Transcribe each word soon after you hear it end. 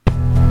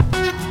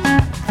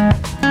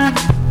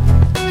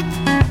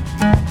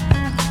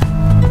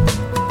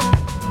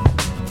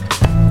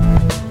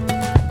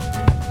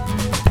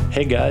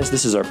Hey guys,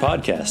 this is our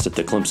podcast at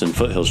the Clemson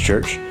Foothills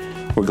Church.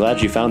 We're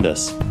glad you found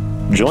us.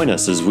 Join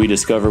us as we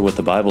discover what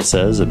the Bible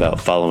says about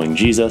following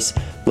Jesus,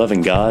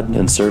 loving God,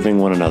 and serving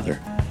one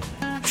another.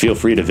 Feel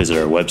free to visit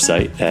our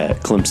website at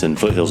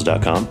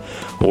clemsonfoothills.com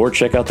or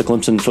check out the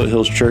Clemson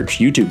Foothills Church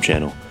YouTube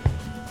channel.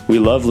 We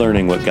love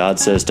learning what God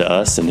says to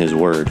us in His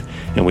Word,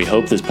 and we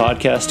hope this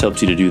podcast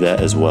helps you to do that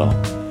as well.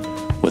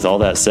 With all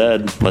that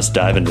said, let's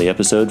dive into the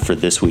episode for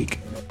this week.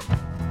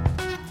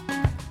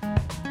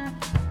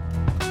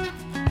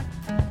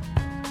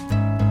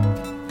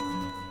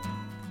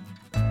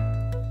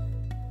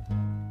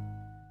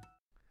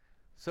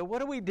 So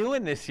what are we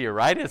doing this year,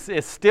 right?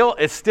 It's still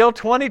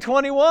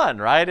 2021,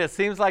 right? It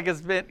seems like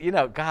it's been,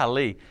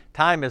 golly,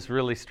 time is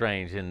really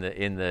strange in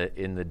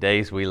the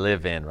days we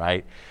live in,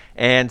 right?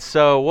 And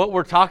so what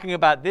we're talking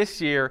about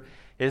this year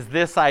is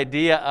this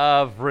idea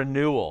of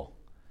renewal,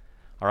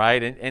 all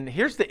right? And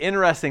here's the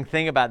interesting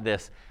thing about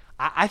this.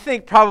 I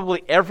think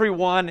probably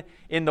everyone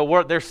in the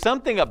world, there's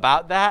something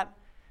about that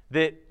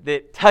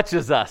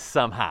touches us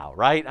somehow,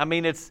 right? I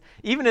mean, it's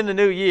even in the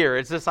new year,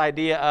 it's this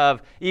idea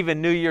of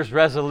even New Year's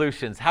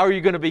resolutions. How are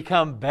you going to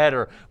become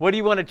better? What do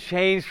you want to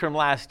change from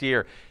last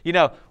year?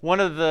 One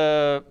of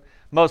the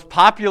most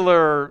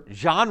popular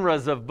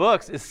genres of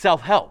books is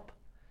self-help,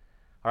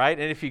 all right?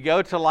 And if you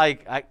go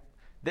to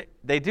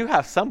they do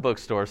have some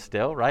bookstores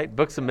still, right?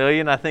 Books A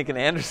Million, I think, in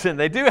Anderson.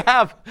 They do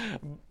have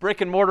brick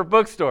and mortar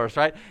bookstores,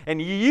 right?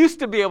 And you used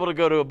to be able to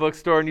go to a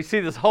bookstore and you see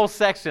this whole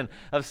section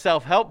of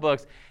self-help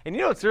books. And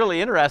what's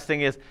really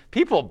interesting is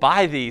people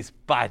buy these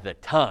by the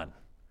ton,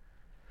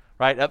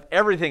 right? Of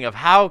everything, of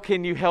how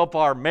can you help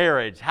our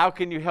marriage? How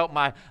can you help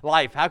my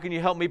life? How can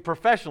you help me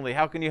professionally?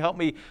 How can you help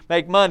me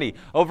make money?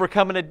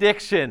 Overcome an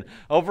addiction,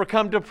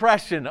 overcome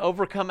depression,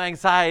 overcome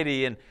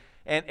anxiety.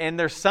 And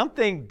there's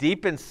something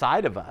deep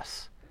inside of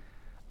us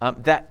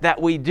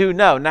that we do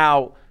know.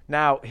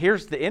 Now,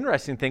 here's the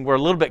interesting thing. We're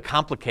a little bit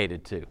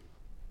complicated too.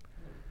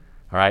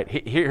 All right,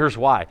 here's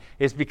why.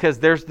 It's because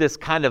there's this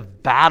kind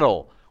of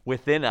battle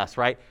within us,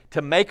 right?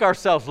 To make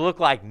ourselves look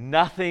like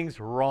nothing's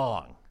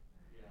wrong.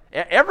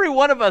 Yeah. Every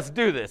one of us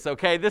do this,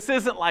 okay? This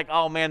isn't like,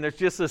 oh man, there's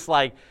just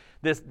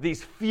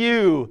these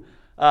few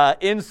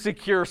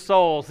insecure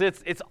souls.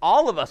 It's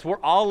all of us.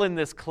 We're all in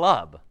this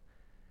club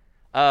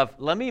of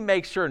let me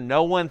make sure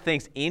no one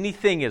thinks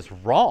anything is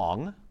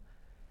wrong.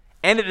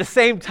 And at the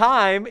same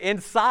time,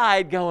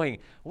 inside going,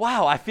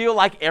 wow, I feel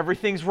like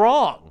everything's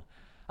wrong.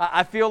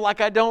 I feel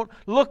like I don't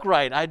look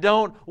right. I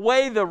don't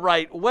weigh the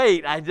right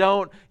weight. I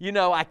don't,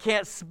 I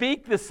can't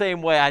speak the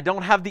same way. I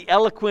don't have the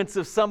eloquence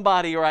of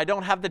somebody, or I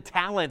don't have the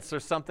talents or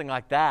something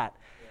like that.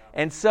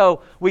 Yeah. And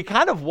so we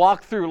kind of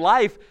walk through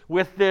life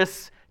with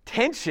this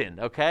tension,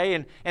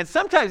 okay? And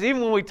sometimes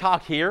even when we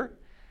talk here,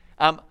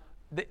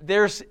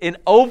 there's an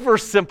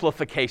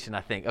oversimplification,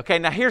 I think. Okay,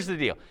 now here's the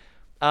deal.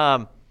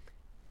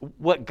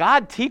 What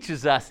God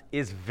teaches us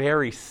is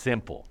very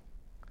simple.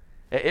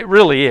 It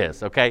really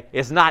is, okay?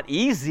 It's not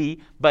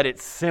easy, but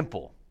it's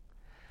simple.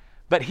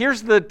 But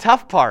here's the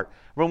tough part.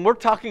 When we're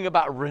talking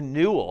about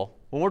renewal,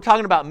 when we're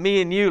talking about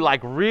me and you,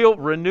 like real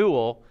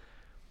renewal,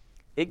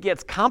 it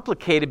gets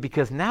complicated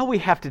because now we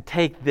have to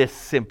take this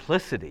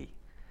simplicity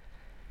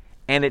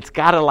and we've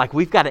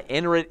got to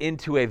enter it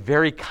into a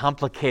very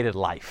complicated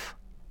life.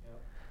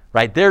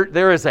 Right?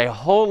 There is a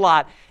whole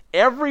lot.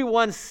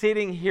 Everyone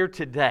sitting here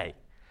today,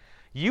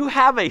 you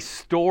have a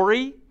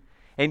story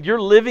and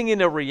you're living in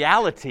a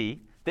reality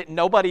that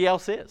nobody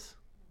else is.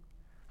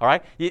 All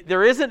right?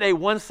 There isn't a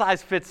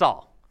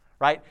one-size-fits-all,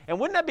 right? And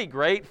wouldn't that be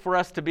great for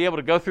us to be able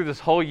to go through this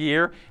whole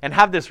year and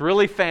have this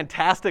really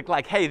fantastic,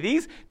 hey,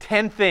 these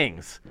 10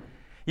 things,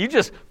 you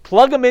just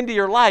plug them into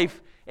your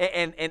life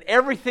and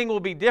everything will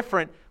be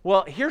different.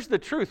 Well, here's the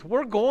truth.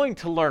 We're going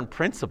to learn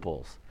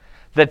principles.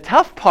 The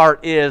tough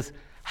part is,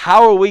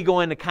 how are we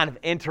going to kind of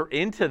enter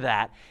into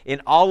that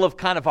in all of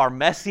kind of our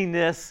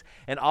messiness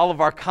and all of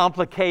our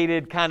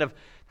complicated kind of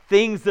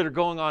things that are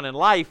going on in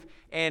life?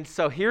 And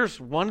so here's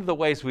one of the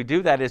ways we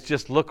do that is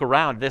just look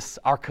around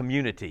our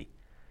community.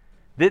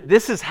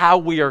 This is how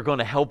we are going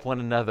to help one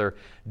another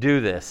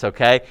do this,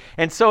 okay?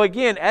 And so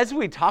again, as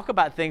we talk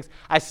about things,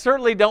 I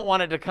certainly don't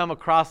want it to come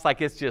across like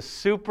it's just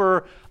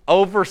super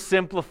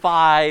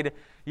oversimplified,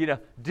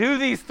 do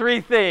these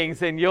 3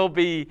 things and you'll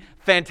be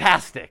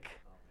fantastic.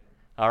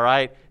 All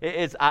right?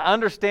 I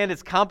understand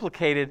it's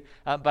complicated,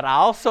 but I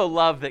also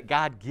love that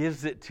God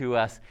gives it to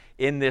us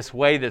in this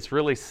way that's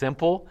really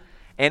simple.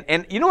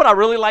 And you know what I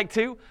really like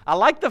too? I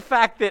like the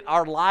fact that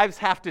our lives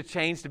have to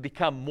change to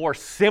become more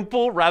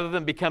simple rather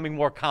than becoming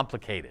more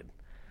complicated.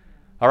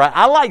 All right?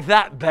 I like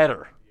that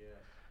better.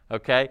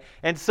 Okay?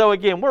 And so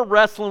again, we're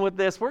wrestling with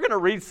this. We're going to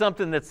read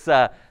something that's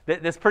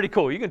pretty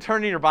cool. You can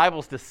turn in your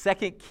Bibles to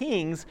 2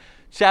 Kings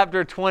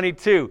chapter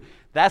 22.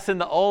 That's in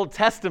the Old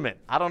Testament.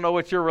 I don't know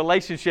what your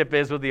relationship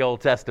is with the Old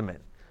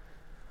Testament,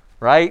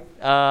 right?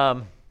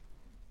 Man,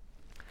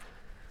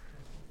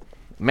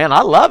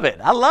 I love it.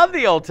 I love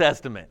the Old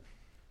Testament.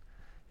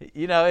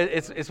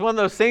 It's one of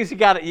those things you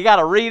got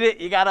to read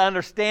it, you got to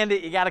understand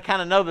it, you got to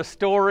kind of know the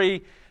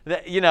story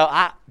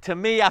To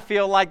me, I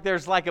feel like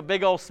there's like a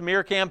big old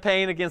smear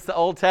campaign against the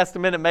Old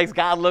Testament. It makes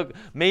God look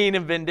mean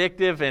and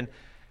vindictive. And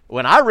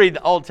when I read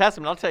the Old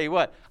Testament, I'll tell you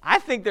what, I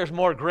think there's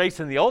more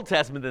grace in the Old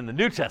Testament than the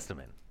New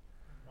Testament.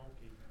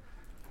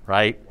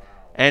 Right? Wow.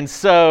 And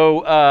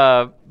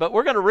so, but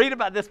we're going to read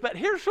about this. But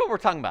here's what we're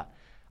talking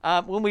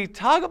about. When we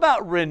talk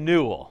about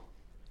renewal,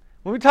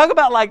 when we talk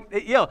about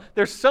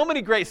there's so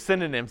many great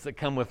synonyms that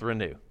come with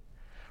renew.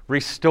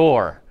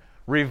 Restore,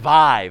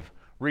 revive,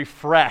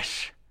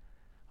 refresh.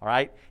 All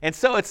right? And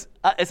so it's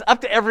up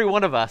to every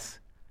one of us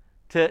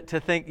to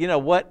think,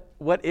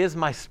 what is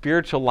my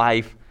spiritual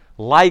life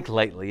like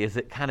lately? Is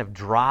it kind of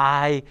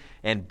dry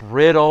and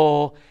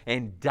brittle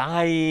and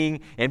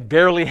dying and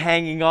barely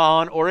hanging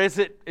on? Or is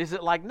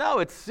it like, no,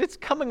 it's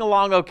coming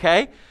along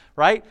okay,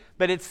 right?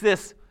 But it's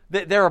this,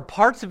 that there are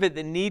parts of it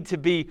that need to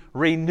be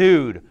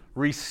renewed,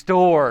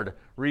 restored,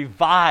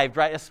 revived,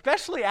 right?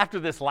 Especially after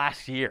this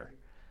last year.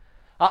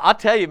 I'll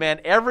tell you,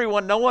 man,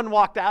 no one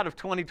walked out of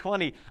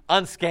 2020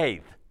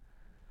 unscathed.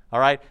 All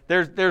right?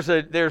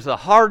 There's a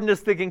hardness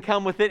that can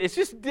come with it. It's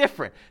just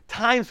different.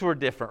 Times were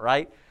different,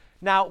 right?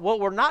 Now, what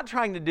we're not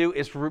trying to do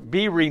is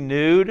be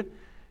renewed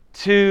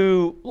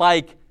to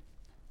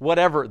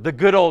the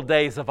good old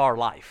days of our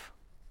life.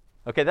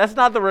 Okay, that's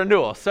not the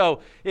renewal.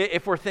 So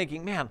if we're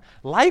thinking, man,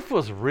 life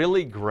was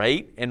really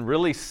great and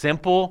really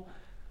simple,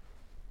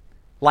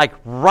 like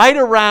right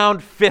around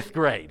 5th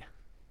grade.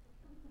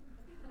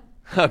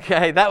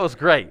 Okay, that was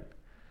great.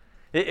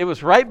 It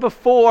was right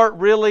before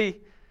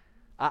really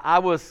I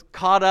was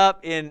caught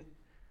up in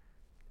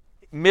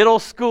middle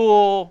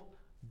school,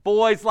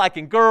 boys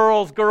liking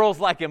girls, girls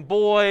liking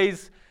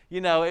boys.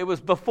 It was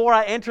before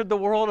I entered the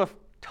world of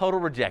total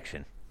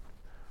rejection,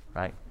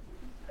 right?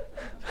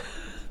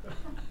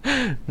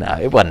 No,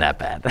 it wasn't that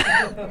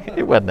bad.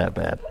 It wasn't that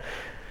bad.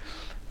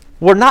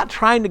 We're not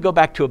trying to go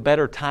back to a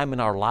better time in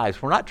our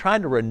lives. We're not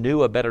trying to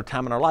renew a better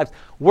time in our lives.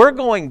 We're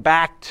going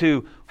back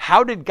to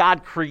how did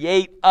God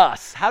create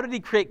us? How did He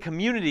create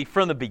community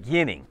from the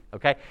beginning?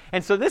 Okay?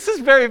 And so this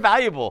is very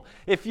valuable.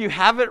 If you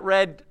haven't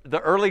read the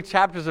early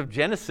chapters of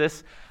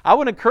Genesis, I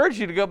would encourage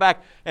you to go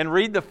back and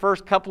read the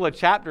first couple of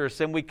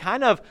chapters. And we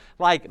kind of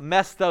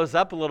mess those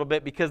up a little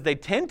bit because they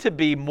tend to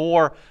be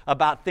more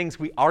about things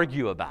we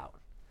argue about.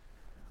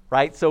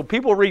 Right? So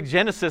people read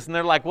Genesis and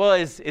they're like, well,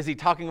 is he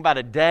talking about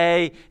a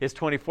day? Is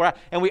 24 hours?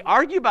 And we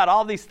argue about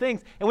all these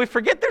things and we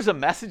forget there's a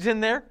message in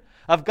there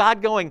of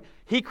God going,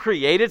 He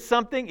created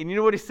something and you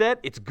know what He said?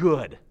 It's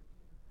good.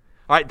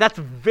 All right, that's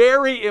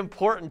very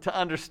important to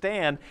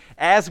understand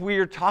as we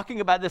are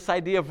talking about this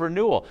idea of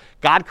renewal.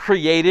 God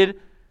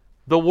created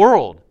the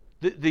world,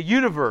 the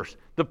universe,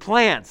 the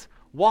plants,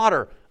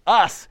 water,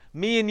 us,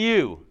 me and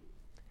you.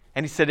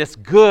 And He said it's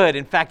good.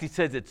 In fact, He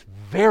says it's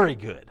very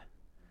good.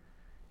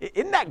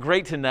 Isn't that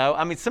great to know?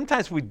 I mean,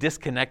 sometimes we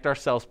disconnect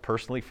ourselves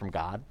personally from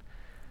God.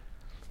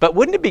 But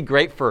wouldn't it be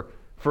great for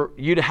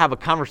you to have a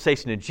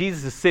conversation and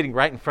Jesus is sitting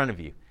right in front of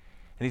you.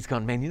 And He's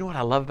going, man, you know what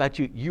I love about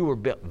you? You were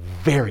built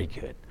very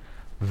good,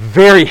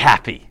 very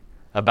happy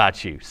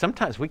about you.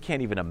 Sometimes we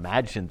can't even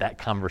imagine that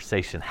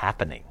conversation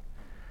happening,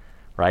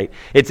 right?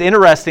 It's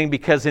interesting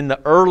because in the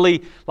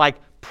early,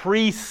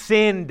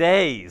 pre-sin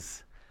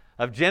days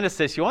of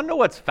Genesis, you want to know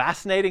what's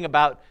fascinating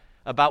about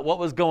what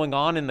was going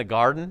on in the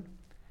garden?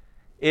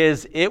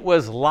 Is it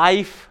was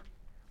life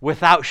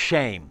without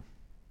shame.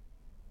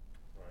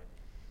 Right.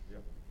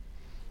 Yep.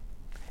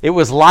 It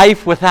was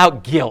life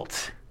without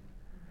guilt.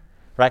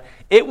 Right?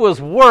 It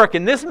was work,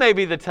 and this may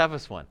be the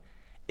toughest one.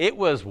 It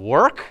was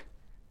work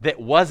that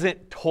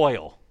wasn't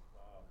toil.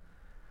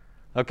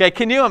 Wow. Okay,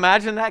 can you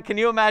imagine that? Can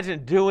you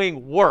imagine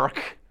doing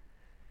work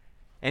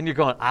and you're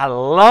going, I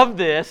love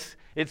this,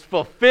 it's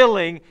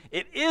fulfilling,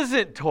 it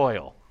isn't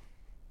toil.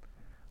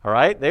 All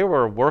right? They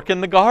were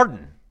working the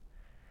garden.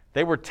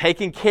 They were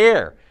taking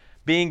care,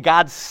 being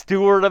God's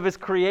steward of His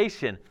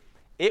creation.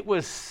 It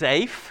was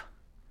safe.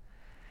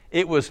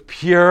 It was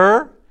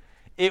pure.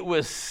 It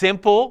was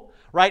simple,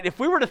 right? If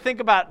we were to think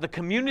about the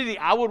community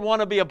I would want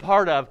to be a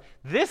part of,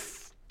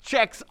 this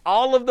checks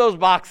all of those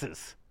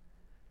boxes,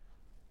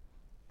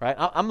 right?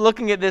 I'm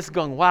looking at this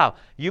going, wow,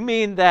 you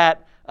mean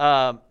that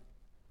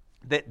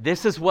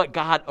this is what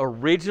God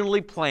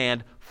originally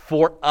planned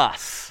for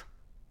us?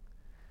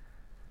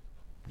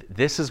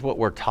 This is what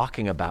we're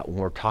talking about when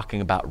we're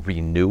talking about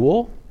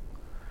renewal.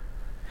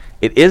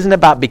 It isn't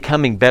about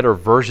becoming better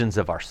versions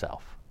of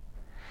ourselves.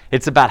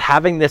 It's about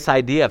having this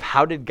idea of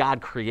how did God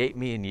create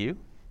me and you?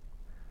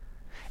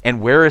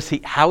 And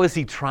how is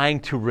He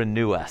trying to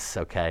renew us,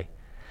 okay?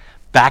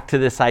 Back to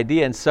this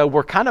idea. And so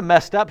we're kind of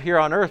messed up here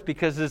on earth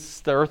because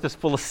the earth is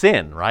full of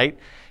sin, right?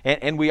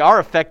 And we are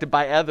affected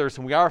by others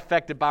and we are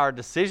affected by our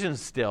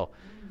decisions still.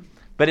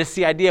 But it's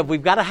the idea of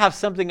we've got to have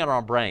something in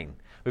our brain.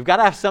 We've got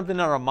to have something in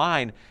our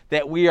mind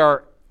that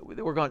we're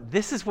going,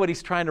 this is what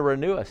He's trying to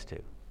renew us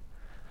to.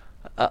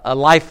 A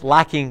life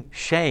lacking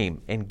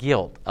shame and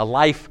guilt, a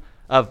life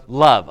of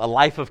love, a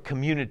life of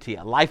community,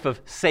 a life of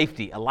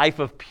safety, a life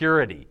of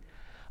purity,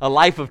 a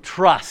life of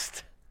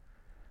trust.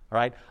 All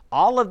right?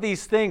 All of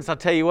these things, I'll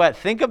tell you what,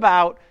 think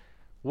about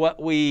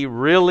what we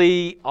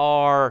really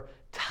are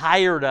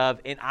tired of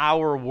in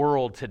our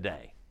world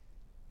today.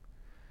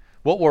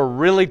 What we're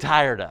really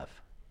tired of.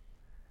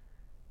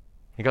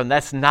 You're going,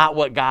 that's not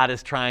what God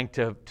is trying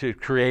to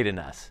create in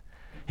us.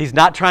 He's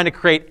not trying to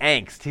create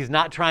angst. He's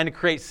not trying to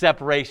create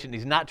separation.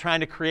 He's not trying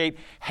to create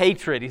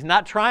hatred. He's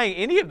not trying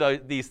any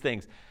of these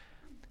things.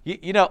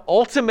 You know,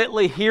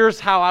 ultimately, here's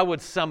how I would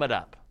sum it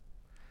up.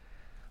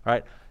 All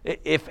right?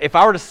 If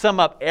I were to sum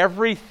up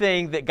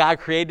everything that God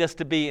created us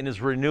to be and is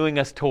renewing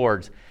us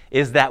towards,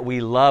 is that we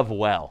love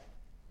well.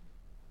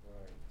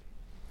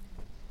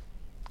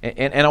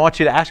 And I want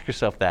you to ask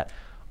yourself that.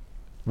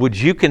 Would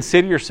you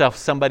consider yourself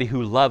somebody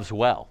who loves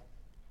well?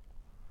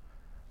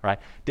 Right?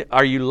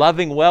 Are you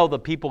loving well the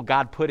people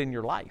God put in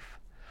your life?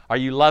 Are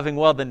you loving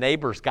well the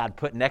neighbors God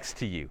put next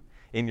to you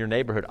in your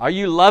neighborhood? Are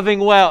you loving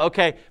well?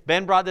 Okay,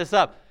 Ben brought this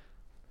up.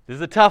 This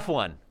is a tough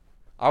one.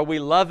 Are we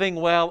loving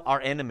well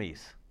our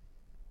enemies?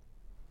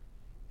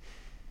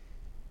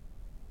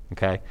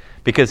 Okay?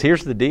 Because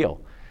here's the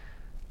deal.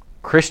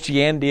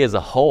 Christianity as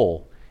a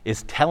whole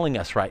is telling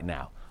us right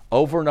now,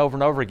 over and over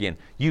and over again,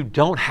 you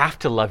don't have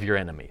to love your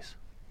enemies.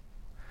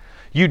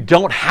 You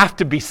don't have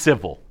to be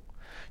civil.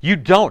 You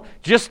don't.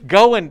 Just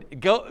go,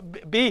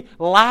 be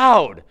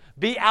loud,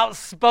 be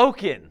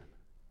outspoken.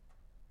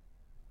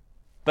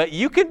 But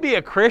you can be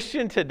a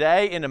Christian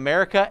today in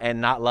America and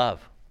not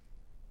love.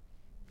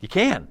 You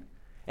can.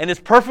 And it's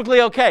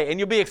perfectly okay. And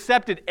you'll be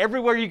accepted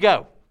everywhere you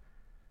go.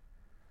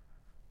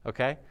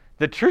 Okay?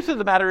 The truth of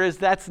the matter is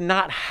that's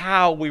not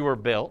how we were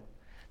built.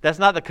 That's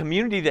not the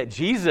community that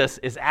Jesus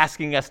is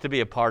asking us to be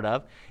a part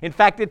of. In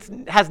fact, it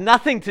has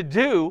nothing to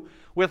do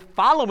with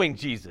following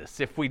Jesus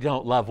if we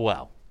don't love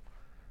well.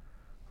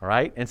 All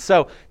right? And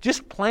so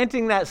just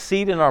planting that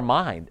seed in our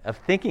mind of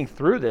thinking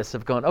through this,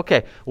 of going,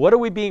 okay, what are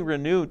we being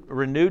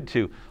renewed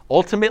to?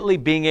 Ultimately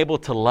being able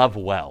to love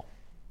well.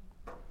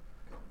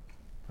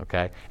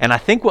 Okay? And I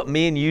think what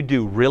me and you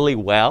do really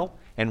well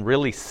and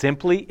really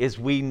simply is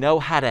we know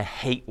how to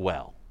hate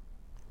well.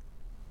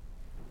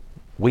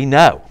 We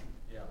know.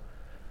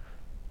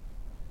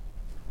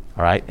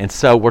 All right? And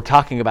so we're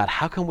talking about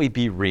how can we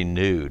be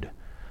renewed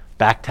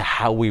back to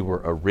how we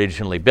were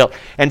originally built.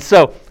 And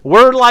so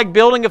we're like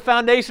building a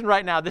foundation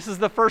right now. This is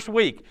the first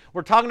week.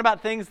 We're talking about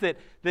things that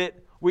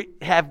we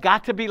have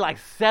got to be like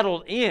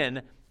settled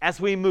in as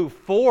we move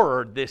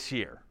forward this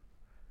year.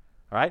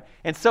 All right?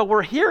 And so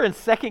we're here in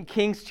 2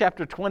 Kings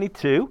chapter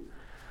 22,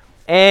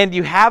 and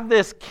you have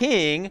this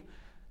king,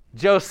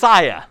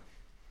 Josiah.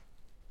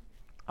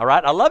 All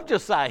right? I love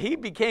Josiah. He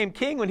became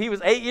king when he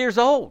was 8 years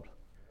old.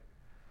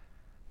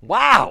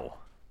 Wow.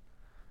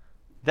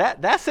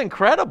 That's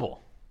incredible.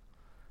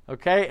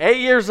 Okay, 8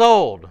 years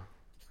old,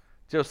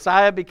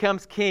 Josiah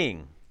becomes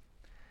king.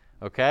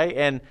 Okay,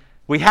 and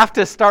we have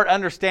to start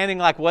understanding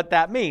like what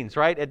that means,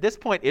 right? At this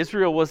point,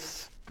 Israel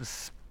was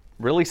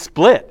really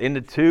split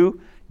into two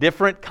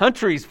different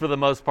countries for the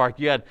most part.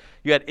 You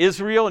had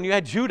Israel and you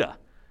had Judah.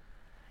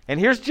 And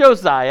here's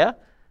Josiah.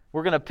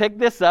 We're going to pick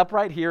this up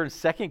right here in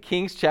 2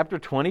 Kings chapter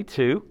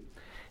 22.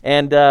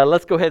 And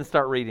let's go ahead and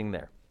start reading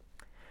there.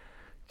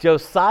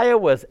 Josiah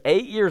was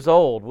 8 years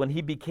old when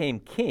he became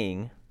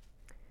king,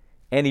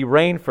 and he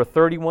reigned for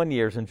 31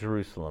 years in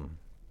Jerusalem.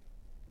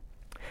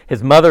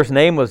 His mother's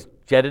name was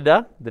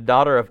Jedidah, the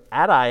daughter of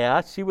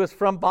Adiah. She was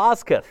from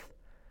Bozkath.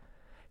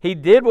 He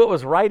did what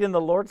was right in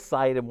the Lord's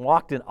sight and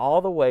walked in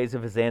all the ways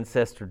of his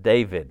ancestor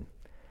David.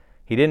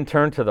 He didn't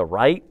turn to the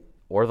right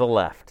or the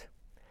left.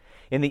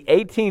 In the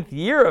 18th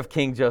year of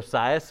King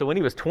Josiah, so when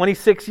he was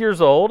 26 years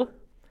old,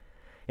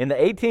 in the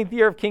 18th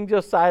year of King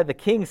Josiah, the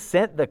king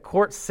sent the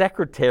court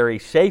secretary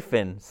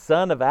Shaphan,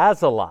 son of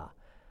Azaliah,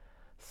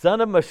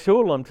 son of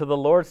Meshullam, to the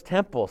Lord's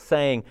temple,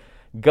 saying,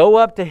 "Go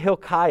up to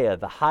Hilkiah,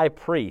 the high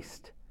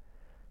priest."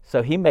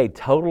 So he made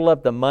total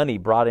of the money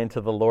brought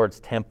into the Lord's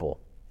temple,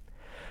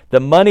 the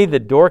money the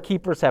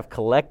doorkeepers have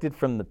collected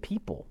from the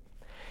people.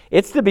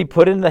 It's to be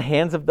put in the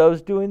hands of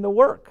those doing the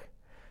work,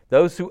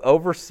 those who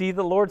oversee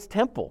the Lord's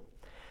temple.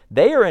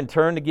 They are in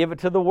turn to give it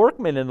to the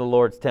workmen in the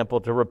Lord's temple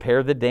to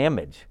repair the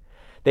damage.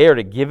 They are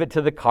to give it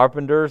to the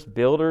carpenters,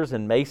 builders,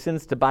 and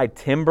masons to buy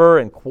timber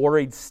and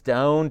quarried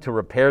stone to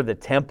repair the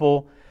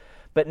temple.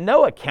 But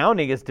no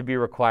accounting is to be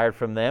required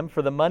from them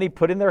for the money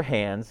put in their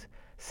hands,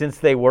 since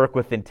they work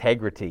with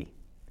integrity.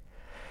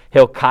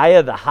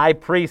 Hilkiah the high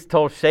priest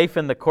told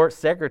Shaphan the court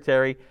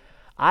secretary,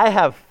 "I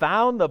have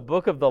found the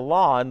book of the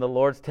law in the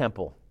Lord's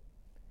temple."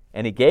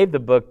 And he gave the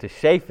book to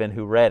Shaphan,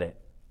 who read it.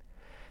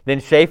 Then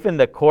Shaphan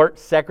the court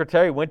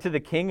secretary went to the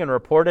king and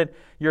reported,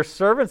 "Your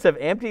servants have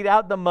emptied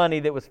out the money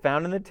that was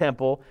found in the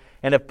temple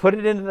and have put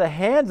it into the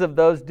hands of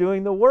those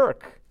doing the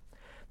work,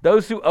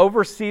 those who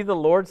oversee the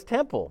Lord's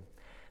temple."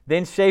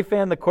 Then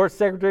Shaphan the court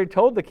secretary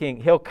told the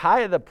king,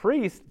 "Hilkiah the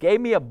priest gave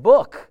me a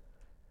book."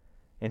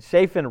 And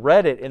Shaphan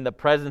read it in the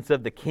presence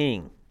of the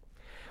king.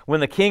 When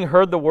the king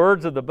heard the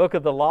words of the book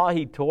of the law,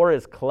 he tore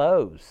his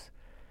clothes.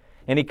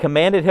 And he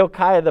commanded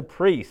Hilkiah the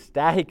priest,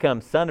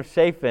 Ahikam son of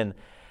Shaphan,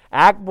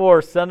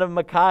 Akbor son of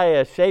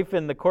Micaiah,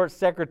 Shaphan the court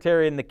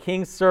secretary, and the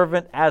king's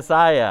servant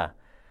Azariah,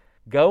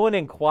 "Go and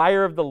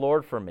inquire of the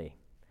Lord for me.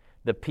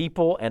 the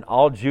people and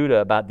all Judah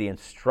about the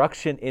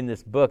instruction in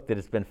this book that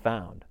has been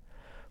found.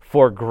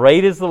 For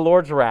great is the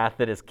Lord's wrath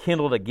that is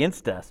kindled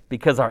against us,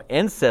 because our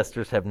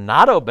ancestors have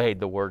not obeyed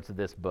the words of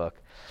this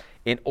book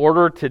in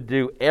order to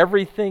do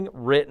everything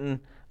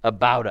written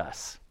about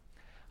us.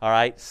 All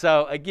right,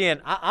 so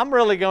again, I'm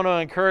really going to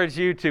encourage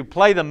you to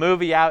play the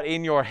movie out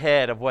in your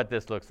head of what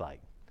this looks like.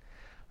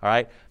 All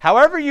right,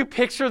 however you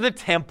picture the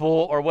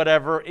temple or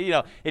whatever,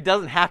 it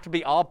doesn't have to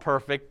be all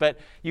perfect, but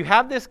you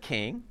have this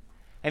king,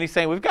 and he's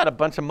saying, we've got a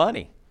bunch of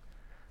money.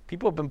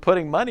 People have been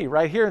putting money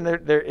right here, and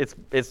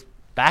it's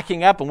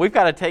backing up, and we've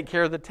got to take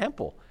care of the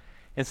temple.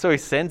 And so he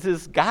sends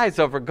his guys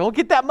over, go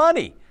get that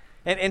money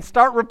and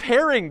start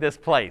repairing this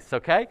place,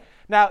 okay?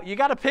 Now, you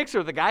got a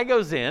picture. The guy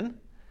goes in,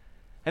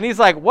 and he's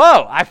like,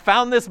 whoa, I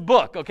found this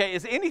book, okay?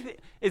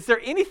 Is there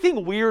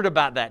anything weird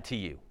about that to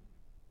you?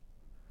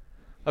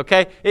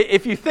 Okay?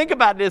 If you think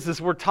about this, is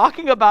we're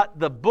talking about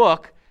the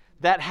book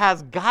that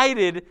has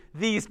guided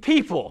these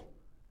people,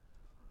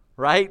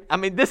 right? I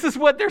mean, this is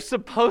what they're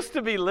supposed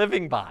to be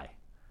living by.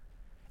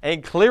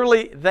 And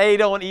clearly, they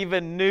don't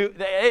even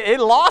they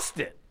lost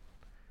it.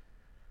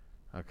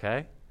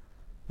 Okay?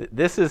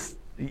 This is,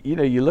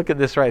 you look at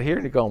this right here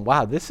and you're going,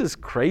 wow, this is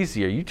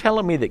crazy. Are you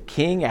telling me that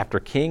king after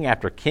king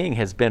after king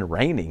has been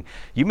reigning?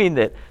 You mean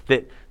that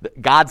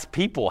God's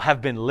people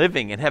have been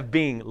living and have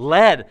been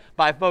led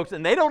by folks,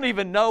 and they don't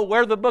even know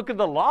where the book of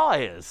the law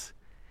is.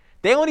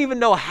 They don't even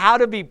know how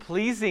to be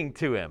pleasing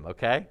to him,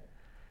 okay?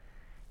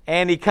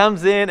 And he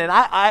comes in, and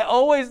I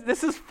always,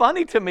 this is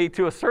funny to me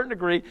to a certain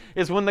degree,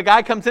 is when the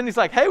guy comes in, he's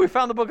like, hey, we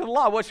found the book of the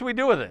law. What should we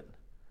do with it?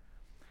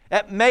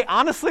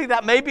 Honestly,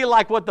 that may be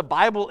like what the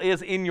Bible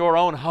is in your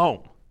own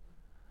home.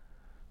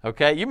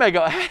 Okay? You may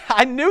go, hey,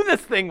 I knew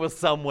this thing was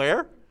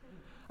somewhere.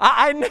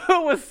 I knew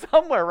it was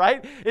somewhere,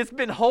 right? It's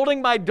been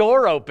holding my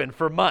door open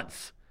for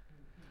months,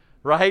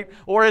 right?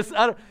 Or it's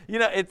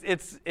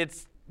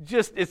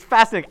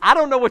fascinating. I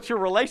don't know what your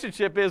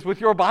relationship is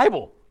with your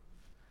Bible.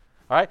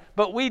 All right,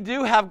 but we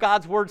do have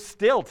God's word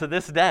still to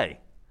this day.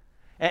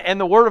 And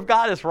the word of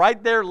God is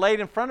right there laid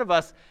in front of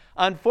us.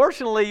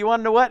 Unfortunately, you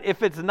want to know what?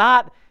 If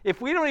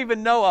we don't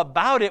even know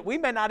about it, we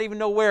may not even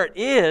know where it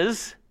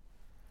is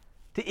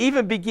to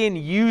even begin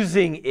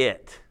using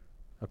it.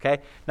 Okay?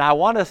 Now, I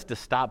want us to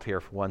stop here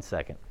for 1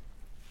 second.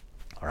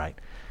 All right?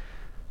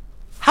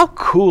 How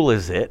cool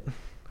is it,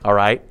 all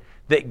right,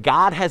 that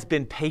God has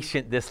been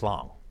patient this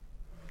long?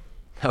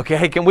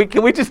 Okay, can we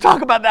just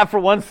talk about that for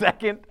 1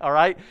 second, all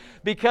right?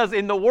 Because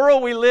in the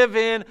world we live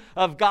in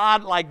of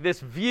God, like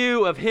this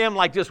view of him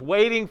like just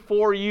waiting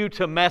for you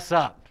to mess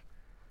up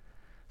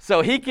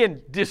so he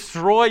can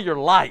destroy your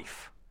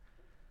life.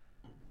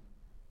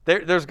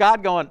 There's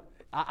God going,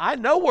 I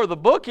know where the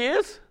book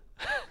is.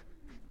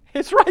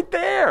 It's right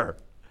there.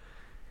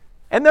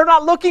 And they're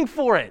not looking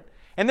for it.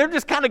 And they're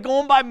just kind of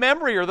going by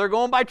memory, or they're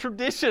going by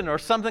tradition or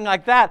something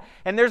like that.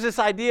 And there's this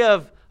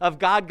idea of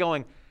God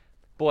going,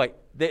 boy,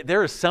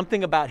 there is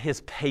something about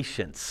his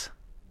patience.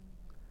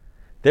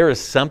 There is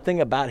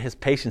something about his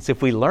patience.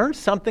 If we learn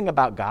something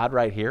about God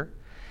right here,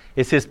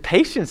 is his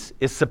patience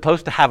is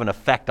supposed to have an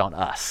effect on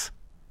us.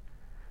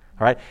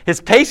 All right?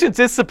 His patience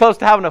is supposed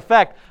to have an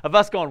effect of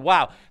us going,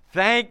 wow,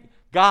 thank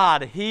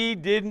God he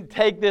didn't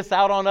take this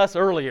out on us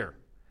earlier.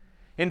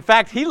 In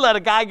fact, he let a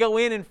guy go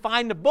in and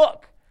find the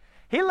book.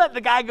 He let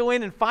the guy go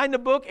in and find the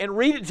book and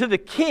read it to the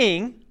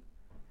king.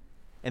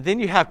 And then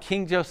you have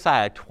King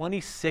Josiah,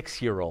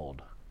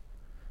 26-year-old.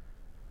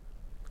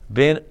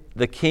 Been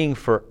the king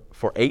for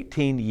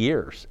 18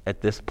 years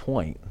at this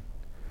point.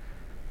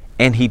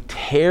 And he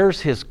tears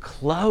his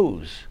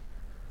clothes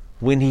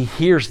when he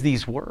hears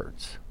these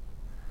words.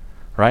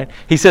 Right?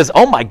 He says,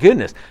 oh my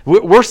goodness,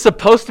 we're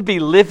supposed to be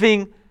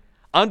living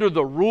under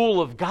the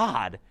rule of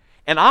God.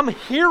 And I'm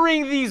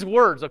hearing these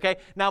words, okay?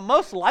 Now,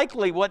 most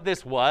likely what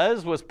this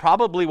was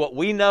probably what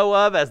we know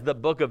of as the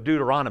book of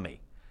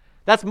Deuteronomy.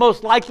 That's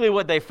most likely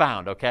what they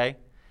found, okay?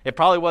 It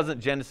probably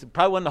wasn't Genesis,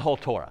 probably wasn't the whole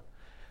Torah.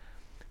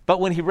 But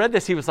when he read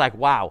this, he was like,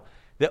 wow,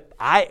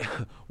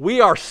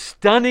 we are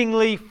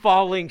stunningly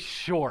falling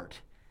short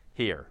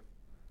here,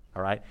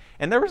 all right?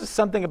 And there was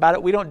something about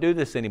it. We don't do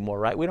this anymore,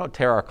 right? We don't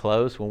tear our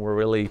clothes when we're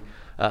really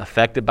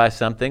affected by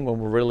something, when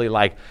we're really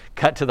like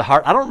cut to the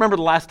heart. I don't remember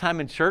the last time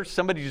in church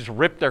somebody just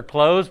ripped their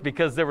clothes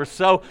because they were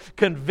so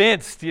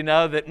convinced,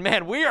 that,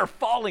 man, we are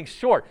falling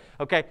short,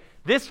 okay?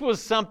 This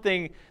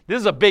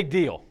is a big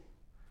deal,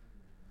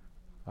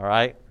 all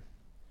right?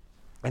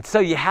 And so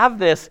you have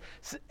this...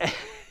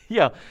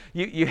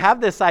 you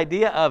have this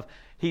idea of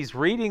he's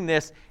reading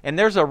this, and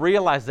there's a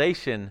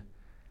realization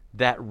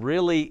that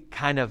really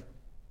kind of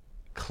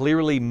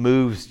clearly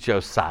moves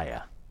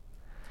Josiah.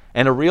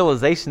 And a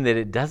realization that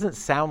it doesn't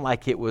sound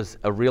like it was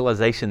a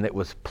realization that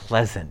was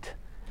pleasant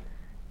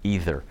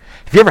either.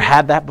 Have you ever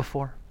had that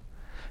before?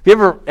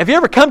 Have you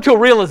ever come to a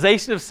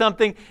realization of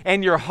something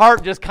and your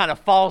heart just kind of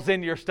falls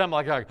into your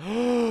stomach like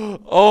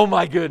oh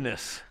my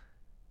goodness.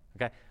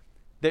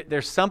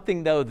 There's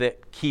something, though,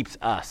 that keeps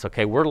us,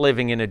 okay? We're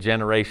living in a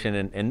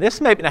generation, and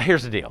this may be, now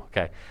here's the deal,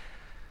 okay?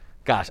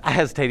 Gosh, I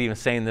hesitate even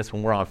saying this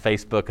when we're on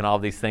Facebook and all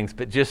these things,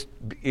 but just,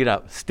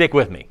 stick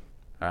with me,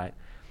 all right?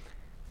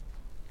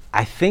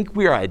 I think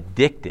we are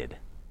addicted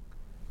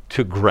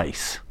to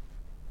grace.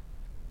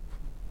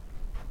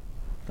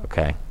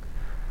 Okay?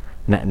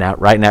 Now,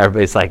 right now,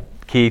 everybody's like,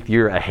 Keith,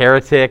 you're a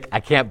heretic. I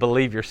can't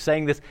believe you're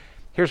saying this.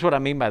 Here's what I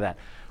mean by that.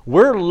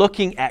 We're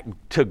looking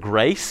to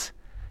grace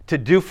to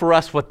do for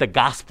us what the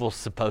gospel's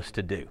supposed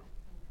to do.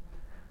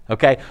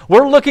 Okay?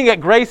 We're looking at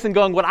grace and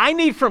going, what I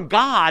need from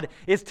God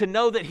is to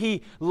know that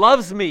He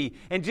loves me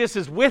and just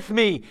is with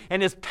me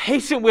and is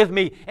patient with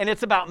me, and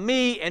it's about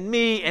me and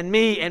me and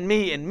me and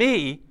me and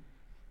me.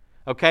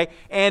 Okay?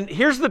 And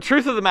here's the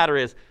truth of the matter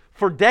is,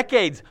 for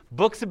decades,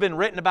 books have been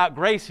written about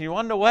grace, and you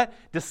want to know what?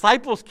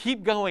 Disciples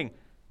keep going,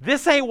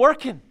 this ain't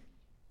working.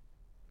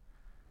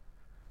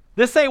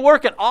 This ain't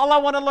working. All I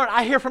want to learn,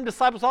 I hear from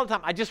disciples all the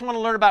time, I just want to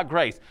learn about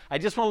grace. I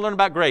just want to learn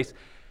about grace.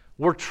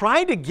 We're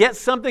trying to get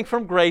something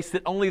from grace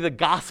that only the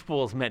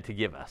gospel is meant to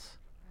give us.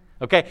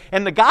 Okay?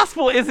 And the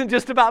gospel isn't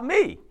just about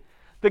me.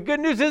 The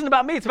good news isn't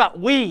about me, it's about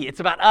we, it's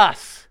about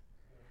us.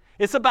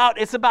 It's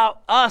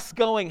about us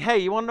going, hey,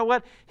 you want to know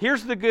what?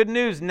 Here's the good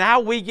news. Now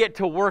we get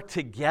to work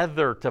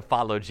together to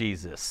follow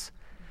Jesus.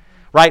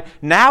 Right?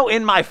 Now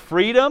in my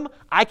freedom,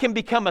 I can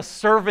become a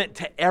servant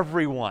to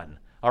everyone.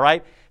 All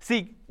right?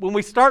 See, when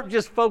we start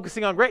just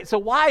focusing on grace, so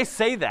why I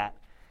say that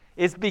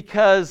is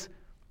because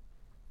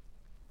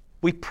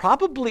we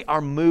probably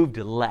are moved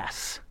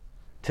less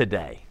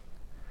today.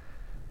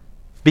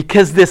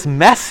 Because this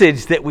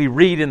message that we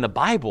read in the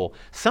Bible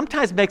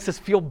sometimes makes us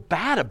feel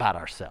bad about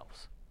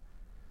ourselves.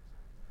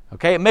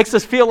 Okay, it makes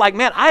us feel like,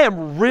 man, I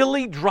am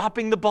really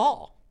dropping the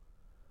ball.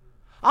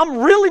 I'm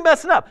really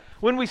messing up.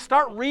 When we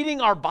start reading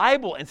our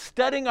Bible and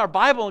studying our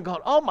Bible and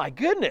going, oh my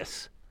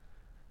goodness,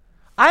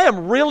 I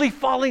am really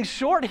falling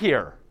short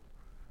here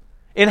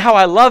in how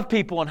I love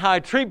people and how I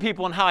treat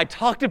people and how I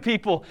talk to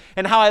people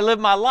and how I live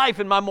my life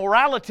and my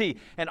morality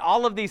and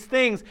all of these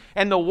things.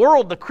 And the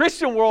world, the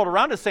Christian world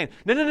around us saying,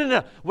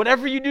 no,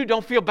 whatever you do,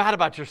 don't feel bad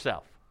about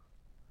yourself.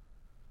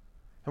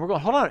 And we're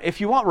going, hold on,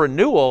 if you want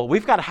renewal,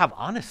 we've got to have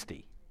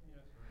honesty.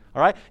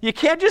 All right? You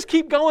can't just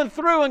keep going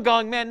through and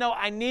going, man, no,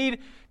 I need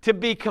to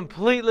be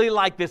completely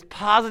like this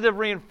positive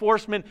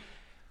reinforcement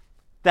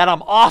that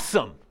I'm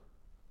awesome.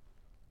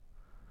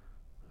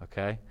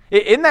 Okay?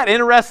 Isn't that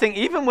interesting?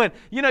 Even when,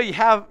 you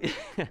have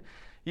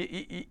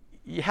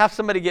you have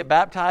somebody get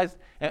baptized,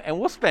 and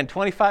we'll spend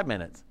 25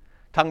 minutes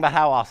talking about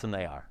how awesome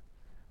they are.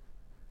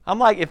 I'm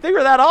like, if they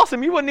were that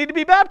awesome, you wouldn't need to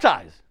be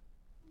baptized.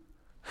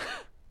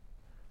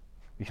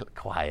 You look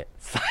quiet.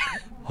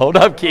 Hold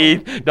up,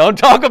 Keith. Don't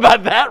talk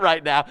about that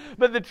right now.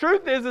 But the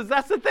truth is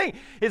that's the thing,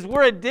 is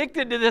we're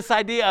addicted to this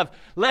idea of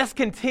let's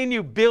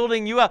continue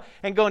building you up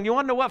and going, you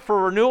want to know what?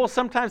 For renewal,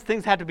 sometimes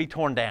things have to be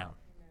torn down.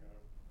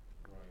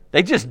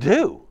 They just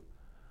do.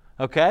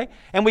 Okay?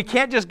 And we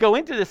can't just go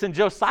into this, and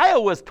Josiah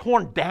was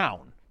torn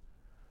down.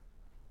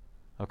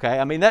 Okay?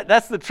 I mean,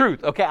 that's the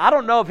truth. Okay? I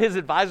don't know if his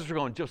advisors are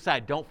going,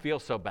 Josiah, don't feel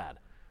so bad.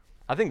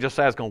 I think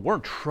Josiah's going, we're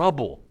in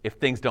trouble if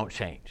things don't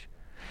change.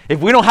 If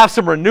we don't have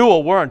some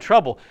renewal, we're in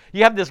trouble.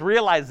 You have this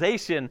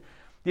realization,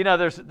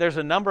 there's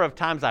a number of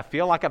times I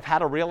feel like I've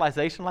had a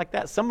realization like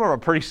that. Some of them are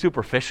pretty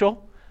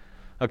superficial,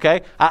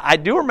 okay? I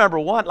do remember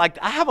one, like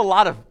I have a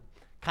lot of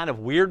kind of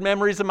weird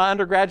memories of my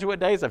undergraduate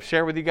days. I've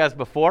shared with you guys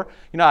before.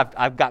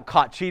 I've got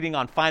caught cheating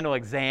on final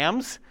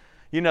exams.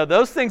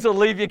 Those things will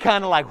leave you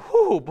kind of like,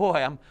 whoo, boy,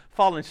 I'm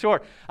falling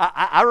short.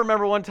 I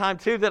remember one time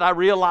too that I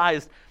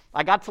realized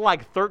I got to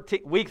like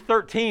week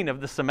 13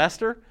 of the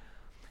semester,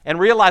 and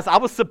realized I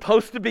was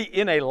supposed to be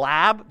in a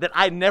lab that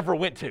I never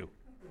went to.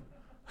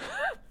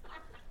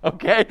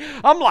 Okay?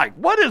 I'm like,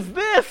 what is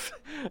this?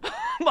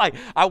 I'm like,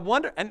 I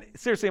wonder, and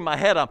seriously in my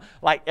head, I'm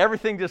like,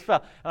 everything just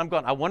fell. And I'm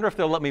going, I wonder if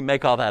they'll let me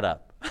make all that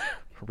up.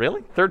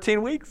 Really?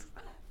 13 weeks?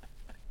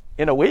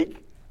 In a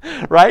week?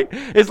 Right?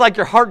 It's like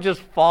your heart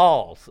just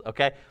falls,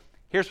 okay?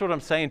 Here's what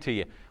I'm saying to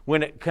you.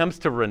 When it comes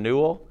to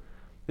renewal,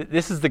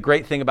 this is the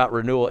great thing about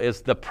renewal,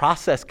 is the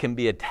process can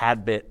be a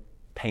tad bit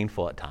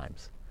painful at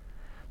times.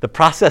 The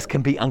process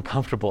can be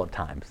uncomfortable at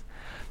times.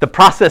 The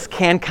process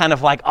can kind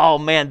of like, oh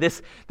man,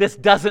 this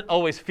doesn't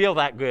always feel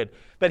that good.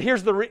 But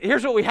here's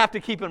what we have to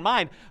keep in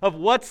mind of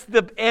what's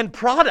the end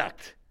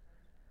product.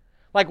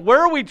 Like, where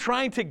are we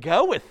trying to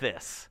go with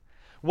this?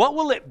 What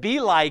will it be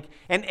like?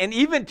 And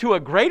even to a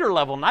greater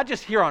level, not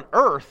just here on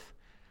earth,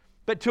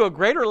 but to a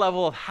greater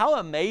level of how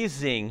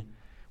amazing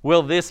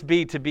will this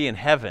be to be in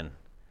heaven,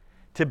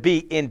 to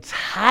be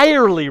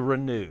entirely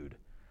renewed,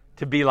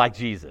 to be like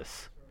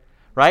Jesus.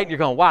 Right? You're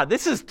going, wow,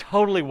 this is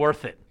totally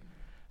worth it.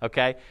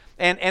 Okay?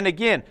 And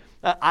again,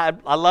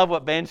 I love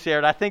what Ben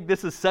shared. I think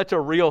this is such a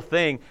real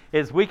thing,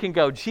 is we can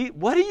go, gee,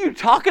 what are you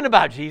talking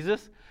about,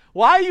 Jesus?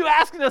 Why are you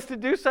asking us to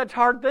do such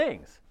hard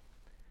things?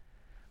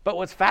 But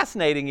what's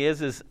fascinating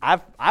is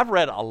I've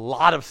read a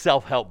lot of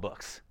self-help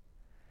books.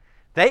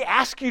 They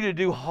ask you to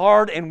do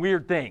hard and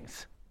weird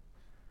things.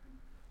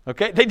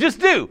 Okay? They just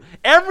do.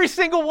 Every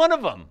single one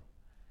of them.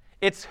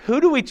 It's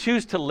who do we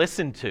choose to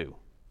listen to?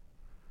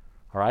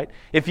 All right?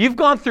 If you've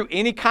gone through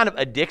any kind of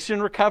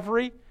addiction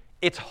recovery,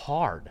 it's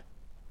hard.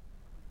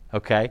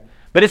 Okay?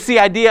 But it's the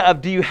idea of,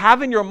 do you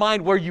have in your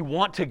mind where you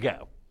want to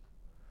go?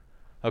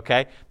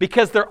 okay?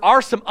 Because there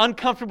are some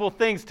uncomfortable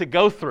things to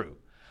go through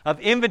of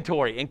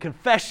inventory and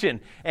confession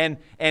and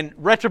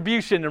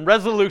retribution and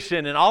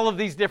resolution and all of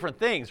these different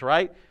things,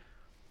 right?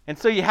 And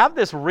so you have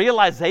this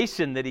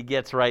realization that he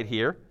gets right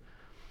here.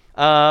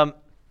 And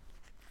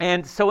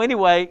so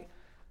anyway,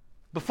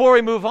 before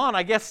we move on,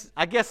 I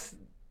guess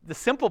the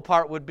simple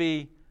part would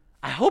be,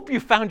 I hope you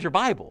found your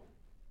Bible.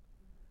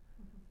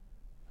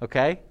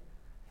 Okay?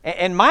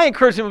 And my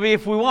encouragement would be,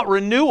 if we want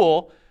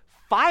renewal,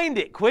 find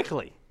it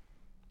quickly.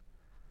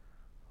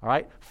 All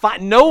right?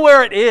 Know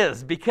where it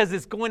is, because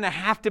it's going to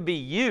have to be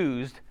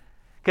used.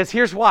 Because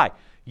here's why.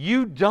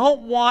 You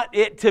don't want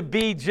it to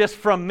be just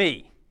from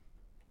me.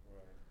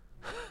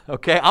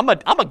 Okay? I'm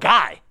a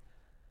guy.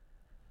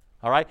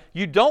 All right?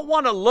 You don't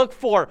want to look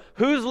for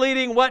who's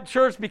leading what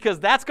church because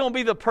that's going to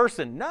be the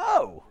person.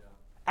 No.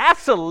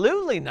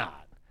 Absolutely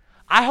not.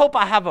 I hope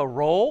I have a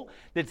role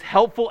that's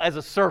helpful as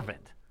a servant.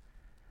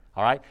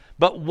 All right?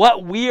 But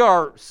what we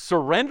are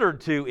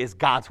surrendered to is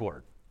God's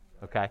word.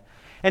 Okay?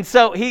 And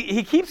so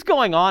he keeps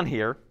going on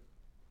here.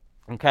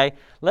 Okay?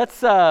 Let's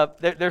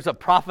there's a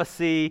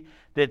prophecy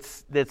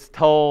that's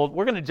told.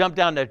 We're going to jump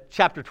down to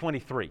chapter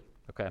 23.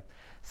 Okay?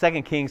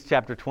 2 Kings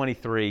chapter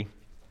 23.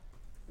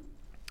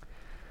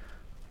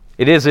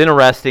 It is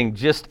interesting,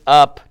 just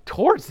up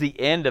towards the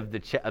end of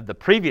the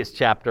previous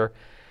chapter,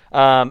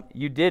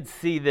 you did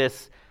see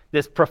this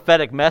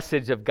prophetic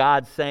message of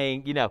God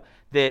saying,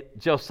 that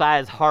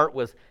Josiah's heart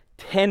was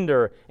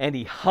tender and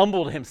he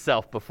humbled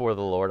himself before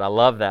the Lord. I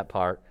love that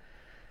part.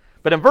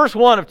 But in verse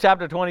 1 of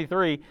chapter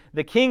 23,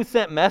 the king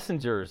sent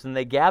messengers, and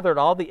they gathered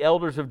all the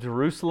elders of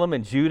Jerusalem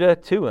and Judah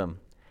to him.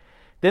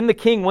 Then the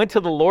king went to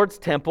the Lord's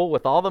temple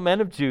with all the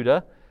men of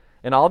Judah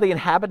and all the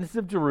inhabitants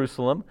of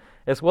Jerusalem,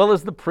 as well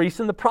as the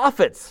priests and the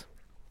prophets,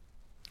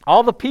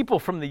 all the people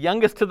from the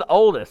youngest to the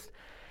oldest.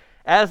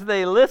 As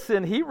they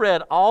listened, he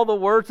read all the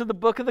words of the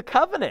book of the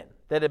covenant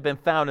that had been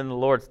found in the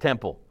Lord's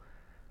temple.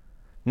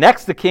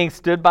 Next, the king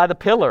stood by the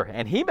pillar,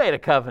 and he made a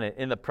covenant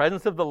in the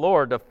presence of the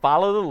Lord to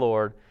follow the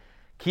Lord,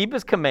 keep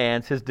his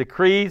commands, his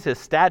decrees, his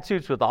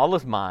statutes with all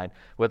his mind,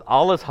 with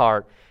all his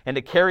heart, and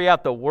to carry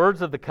out the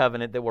words of the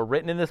covenant that were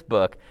written in this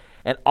book.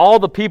 And all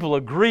the people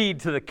agreed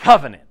to the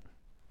covenant.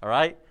 All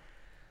right?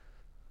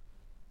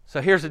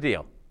 So here's the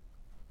deal.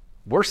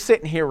 We're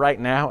sitting here right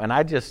now, and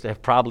I just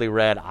have probably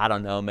read,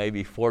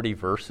 maybe 40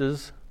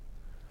 verses.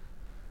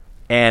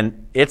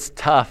 And it's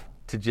tough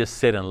to just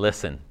sit and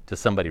listen to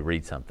somebody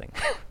read something.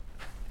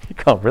 You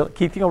go, really?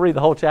 Keith, you going to read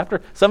the whole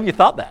chapter? Some of you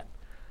thought that.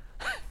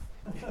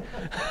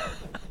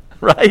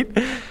 Right?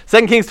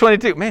 2 Kings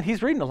 22. Man,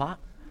 he's reading a lot.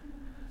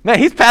 Man,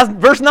 he's past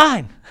verse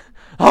 9.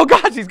 Oh,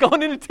 gosh, he's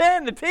going into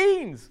 10, the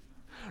teens.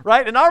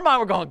 Right? In our mind,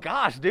 we're going,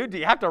 gosh, dude, do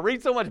you have to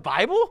read so much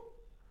Bible?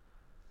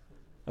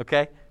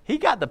 Okay? He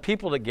got the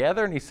people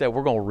together and he said,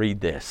 we're going to read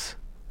this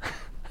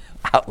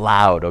out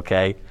loud,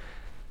 okay?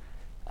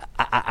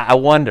 I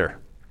wonder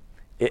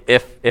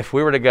if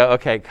we were to go,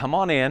 okay, come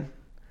on in.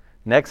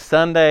 Next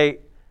Sunday,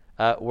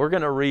 we're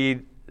going to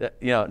read,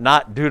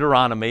 not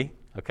Deuteronomy,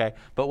 okay?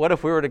 But what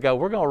if we were to go,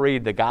 we're going to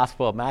read the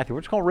Gospel of Matthew.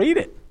 We're just going to read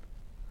it.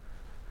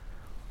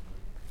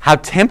 How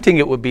tempting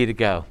it would be to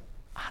go,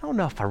 I don't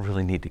know if I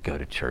really need to go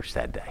to church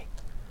that day.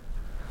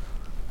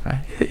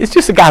 Right? It's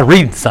just a guy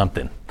reading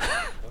something.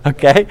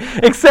 Okay?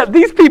 Except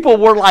these people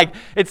were like,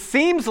 it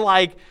seems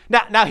like,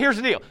 now here's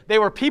the deal. They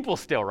were people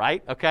still,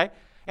 right? Okay?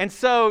 And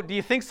so do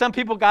you think some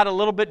people got a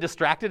little bit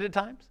distracted at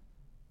times?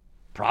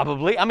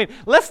 Probably. I mean,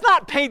 let's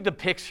not paint the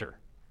picture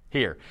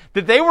here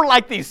that they were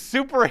like these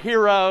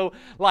superhero,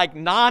 like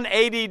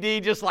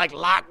non-ADD, just like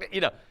locked,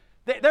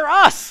 they're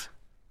us.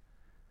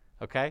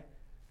 Okay?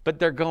 But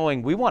they're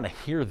going, we want to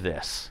hear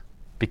this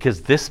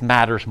because this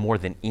matters more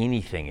than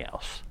anything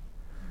else.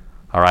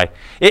 All right?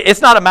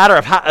 It's not a matter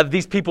of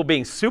these people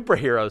being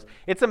superheroes.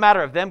 It's a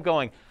matter of them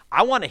going,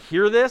 I want to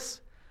hear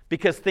this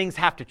because things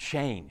have to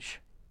change.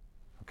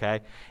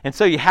 Okay? And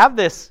so you have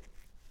this,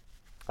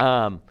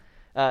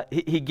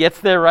 he gets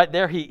there right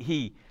there.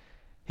 He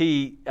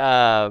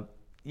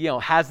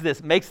has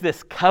this, makes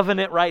this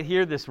covenant right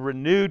here, this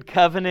renewed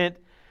covenant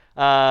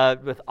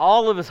with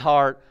all of his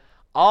heart,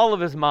 all of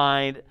his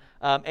mind.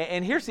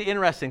 And here's the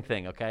interesting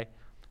thing, okay?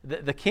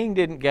 The king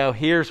didn't go,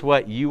 here's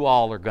what you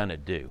all are going to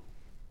do.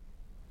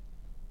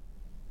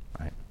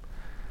 Right?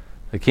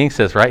 The king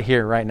says, right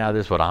here, right now,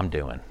 this is what I'm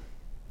doing.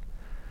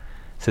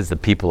 Says the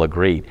people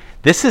agreed.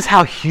 This is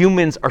how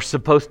humans are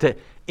supposed to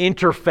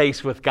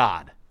interface with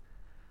God.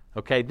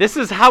 Okay? This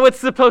is how it's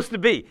supposed to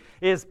be.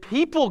 Is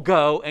people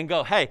go and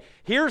go, hey,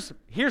 here's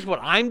what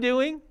I'm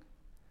doing.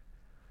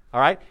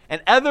 All right?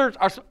 And others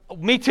are,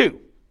 me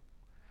too.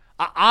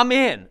 I'm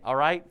in, all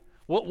right?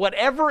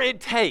 Whatever it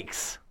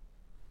takes.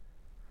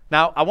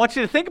 Now, I want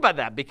you to think about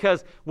that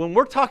because when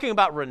we're talking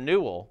about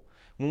renewal,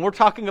 when we're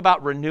talking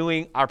about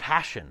renewing our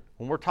passion,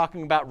 when we're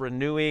talking about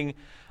renewing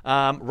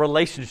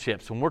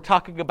relationships, when we're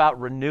talking about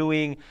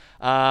renewing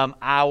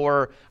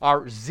our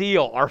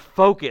zeal, our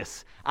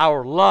focus,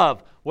 our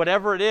love,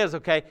 whatever it is,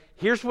 okay,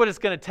 here's what it's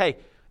going to take.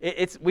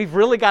 We've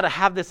really got to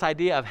have this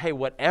idea of, hey,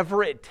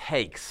 whatever it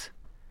takes,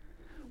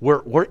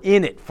 we're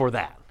in it for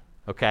that.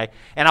 okay?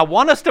 And I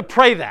want us to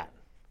pray that,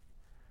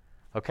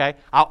 okay?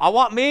 I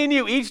want me and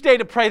you each day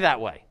to pray that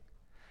way.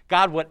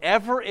 God,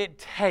 whatever it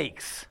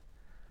takes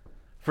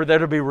for there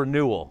to be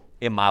renewal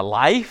in my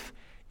life,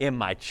 in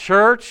my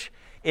church,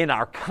 in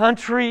our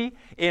country,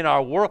 in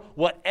our world,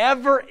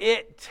 whatever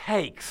it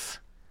takes,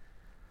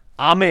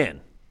 I'm in.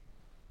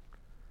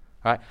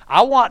 All right?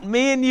 I want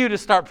me and you to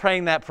start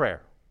praying that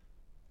prayer.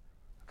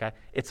 Okay?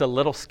 It's a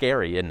little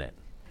scary, isn't it?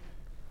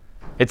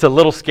 It's a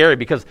little scary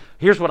because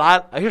here's what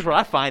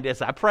I find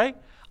as I pray.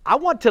 I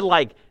want to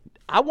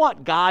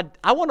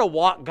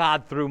walk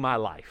God through my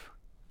life.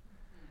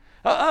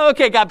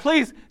 Okay, God,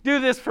 please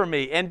do this for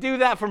me and do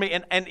that for me.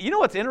 And you know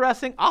what's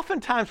interesting?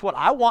 Oftentimes what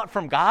I want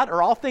from God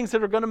are all things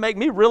that are going to make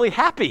me really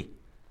happy.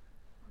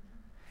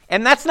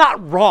 And that's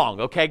not wrong,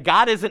 okay?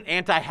 God isn't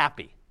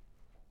anti-happy.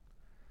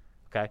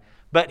 Okay?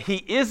 But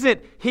he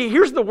isn't,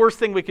 here's the worst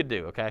thing we could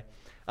do, okay?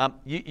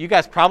 You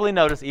guys probably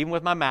notice, even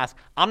with my mask,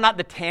 I'm not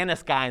the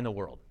tannest guy in the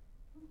world.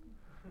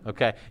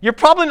 Okay? You're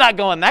probably not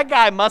going, that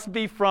guy must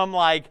be from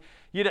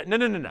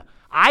no.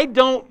 I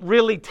don't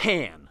really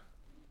tan.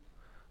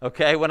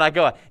 Okay, when I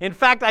go out. In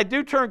fact, I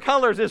do turn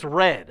colors, it's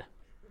red.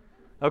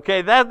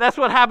 Okay, that's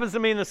what happens to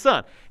me in the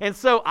sun. And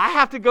so I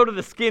have to go to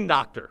the skin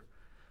doctor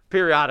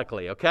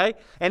periodically, okay?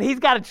 And he's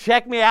got to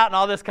check me out and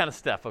all this kind of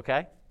stuff,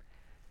 okay?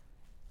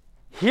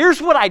 Here's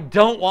what I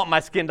don't want my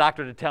skin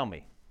doctor to tell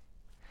me.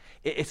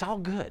 It's all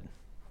good.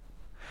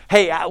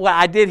 Hey, what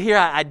I did here,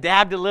 I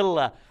dabbed a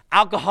little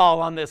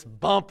alcohol on this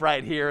bump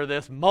right here,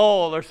 this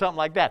mole or something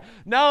like that.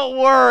 Don't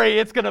worry,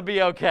 it's going to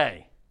be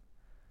okay.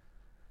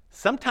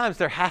 Sometimes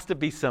there has to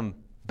be some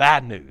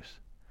bad news.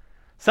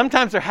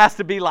 Sometimes there has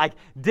to be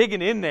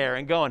digging in there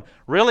and going,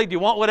 really, do you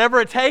want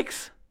whatever it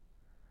takes?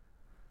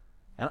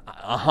 And,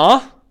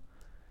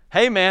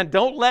 Hey, man,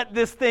 don't let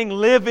this thing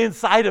live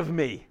inside of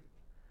me.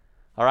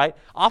 All right?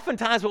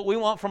 Oftentimes what we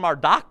want from our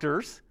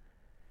doctors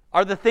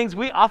are the things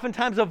we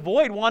oftentimes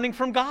avoid wanting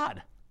from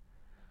God.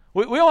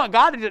 We want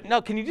God to just, no,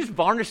 can you just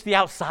varnish the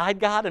outside,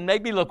 God, and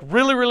make me look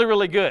really, really,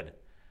 really good?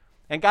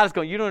 And God is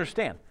going, you don't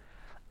understand.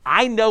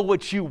 I know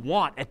what you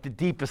want at the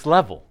deepest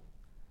level.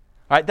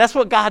 All right, that's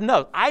what God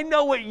knows. I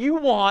know what you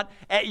want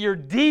at your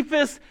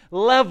deepest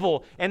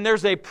level, and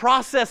there's a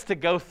process to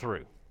go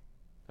through.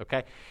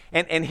 Okay?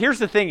 And here's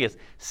the thing is,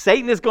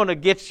 Satan is going to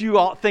get you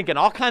all thinking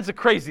all kinds of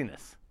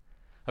craziness.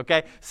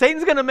 Okay?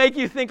 Satan's going to make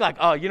you think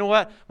oh, you know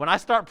what? When I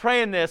start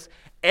praying this,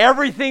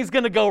 everything's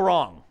going to go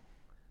wrong.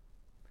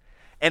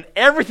 And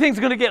everything's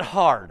going to get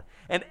hard.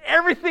 And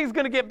everything's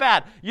going to get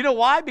bad. You know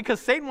why?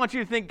 Because Satan wants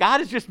you to think God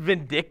is just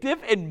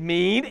vindictive and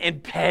mean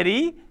and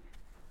petty.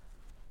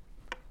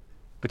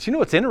 But you know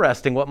what's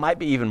interesting? What might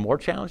be even more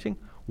challenging?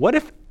 What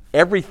if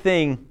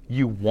everything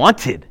you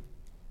wanted,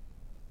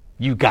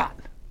 you got?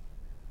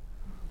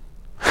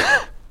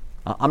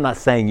 I'm not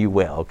saying you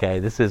will,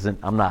 okay?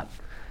 I'm not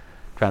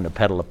trying to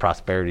peddle a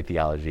prosperity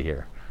theology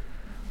here.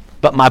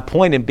 But my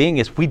point in being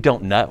is we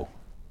don't know.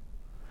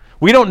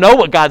 We don't know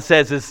what God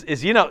says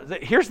is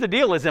here's the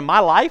deal is in my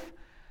life,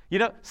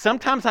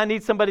 sometimes I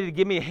need somebody to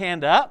give me a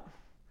hand up,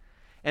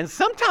 and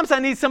sometimes I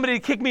need somebody to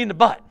kick me in the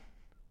butt.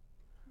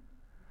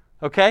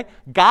 Okay?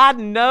 God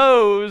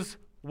knows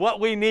what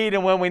we need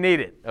and when we need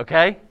it,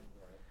 okay?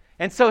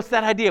 And so it's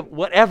that idea of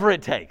whatever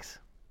it takes.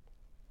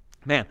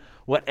 Man,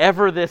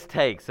 whatever this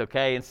takes,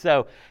 okay? And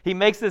so he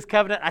makes this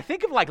covenant. I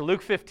think of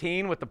Luke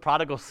 15 with the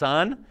prodigal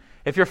son.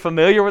 If you're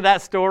familiar with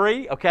that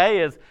story,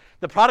 okay, is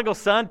the prodigal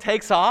son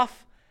takes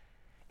off,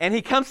 and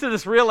he comes to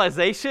this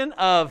realization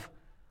of,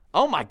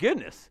 oh my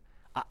goodness,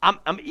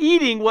 I'm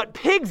eating what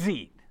pigs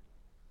eat.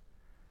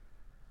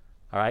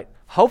 All right?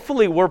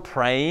 Hopefully we're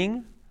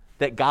praying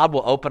that God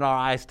will open our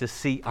eyes to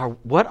see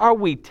what are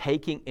we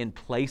taking in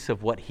place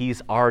of what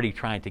he's already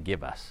trying to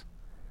give us.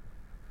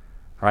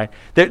 All right?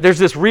 There's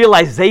this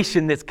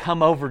realization that's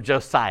come over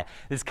Josiah,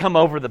 that's come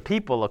over the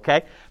people,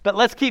 okay? But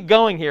let's keep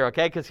going here,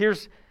 okay?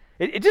 Because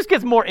it just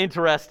gets more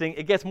interesting.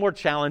 It gets more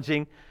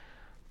challenging.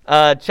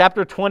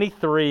 Chapter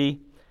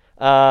 23.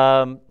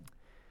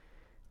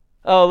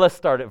 Let's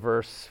start at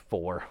verse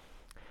 4.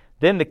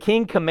 Then the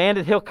king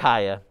commanded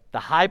Hilkiah, the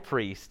high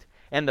priest,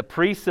 and the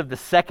priests of the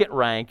second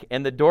rank,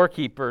 and the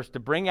doorkeepers to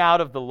bring out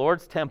of the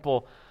Lord's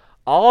temple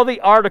all the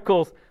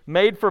articles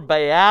made for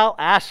Baal,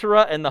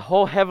 Asherah, and the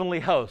whole heavenly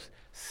host.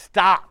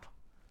 Stop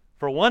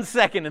for 1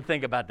 second and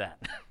think about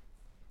that.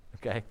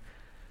 Okay?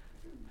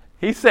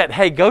 He said,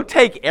 hey, go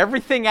take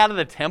everything out of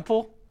the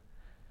temple.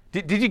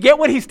 Did you get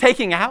what he's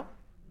taking out?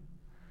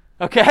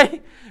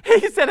 Okay?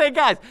 He said, hey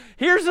guys,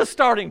 here's a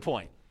starting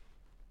point.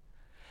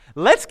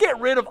 Let's get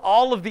rid of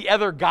all of the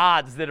other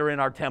gods that are in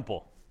our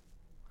temple.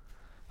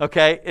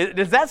 Okay?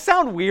 Does that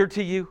sound weird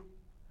to you?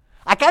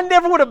 I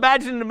never would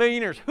imagine in a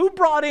million years. Who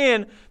brought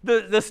in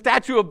the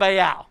statue of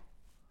Baal?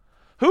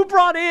 Who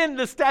brought in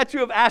the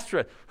statue of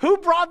Asherah? Who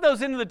brought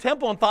those into the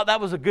temple and thought that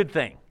was a good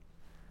thing?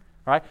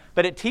 Right?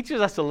 But it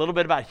teaches us a little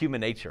bit about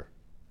human nature.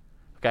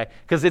 Okay?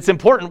 Because it's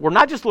important. We're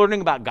not just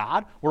learning about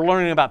God, we're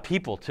learning about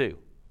people too.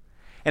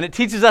 And it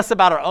teaches us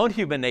about our own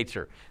human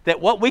nature,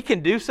 that what we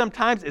can do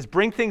sometimes is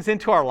bring things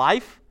into our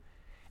life,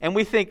 and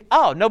we think,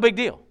 oh, no big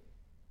deal.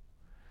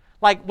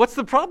 Like, what's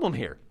the problem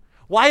here?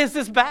 Why is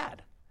this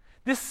bad?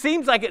 This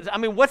seems like it's,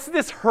 what's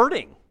this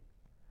hurting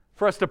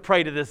for us to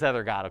pray to this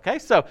other God, okay?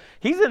 So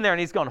he's in there and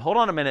he's going, hold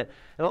on a minute.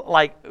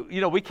 Like,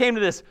 we came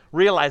to this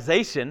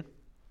realization.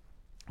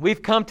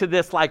 We've come to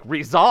this, like,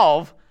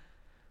 resolve,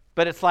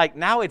 but it's like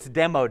now it's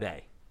demo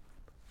day,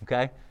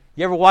 okay?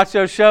 You ever watch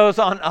those shows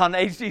on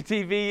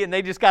HGTV and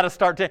they just got to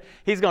start to,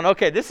 he's going,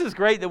 okay, this is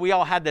great that we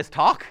all had this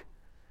talk.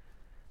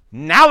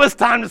 Now it's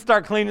time to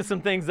start cleaning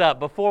some things up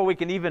before we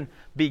can even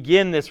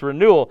begin this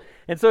renewal.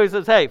 And so he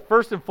says, hey,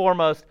 first and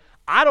foremost,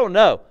 I don't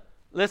know.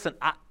 Listen,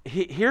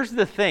 here's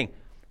the thing.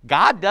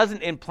 God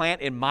doesn't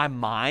implant in my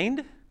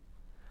mind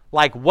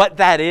like what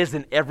that is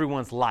in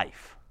everyone's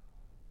life.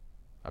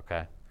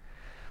 Okay?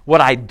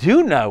 What I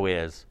do know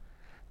is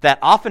that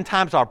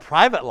oftentimes our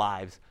private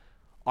lives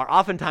are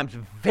oftentimes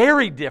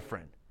very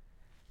different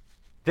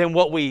than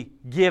what we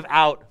give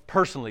out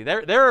personally.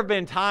 There have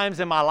been times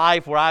in my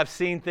life where I've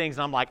seen things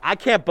and I'm like, I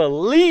can't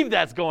believe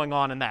that's going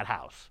on in that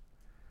house.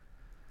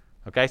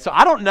 Okay, so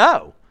I don't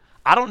know.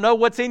 I don't know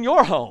what's in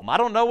your home. I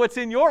don't know what's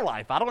in your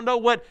life. I don't know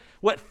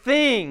what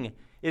thing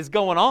is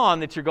going on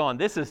that you're going,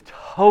 this is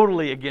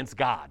totally against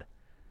God.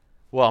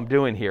 Well, I'm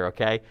doing here,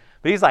 okay?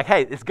 But he's like,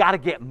 hey, it's got to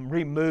get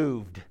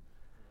removed.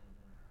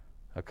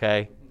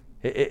 Okay?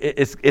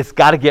 It's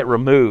got to get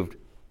removed.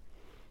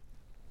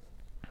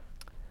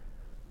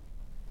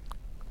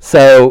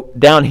 So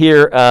down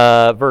here,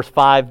 verse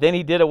 5, then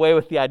he did away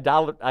with the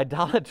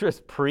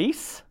idolatrous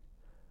priests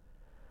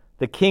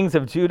the kings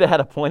of Judah had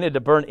appointed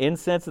to burn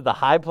incense at the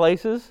high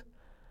places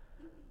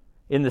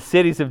in the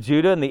cities of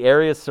Judah and the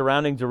areas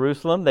surrounding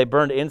Jerusalem. They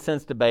burned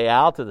incense to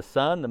Baal, to the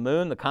sun, the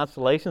moon, the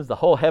constellations, the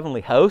whole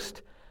heavenly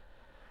host.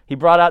 He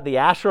brought out the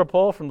Asherah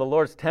pole from the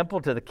Lord's temple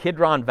to the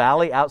Kidron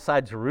Valley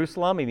outside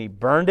Jerusalem, and he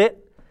burned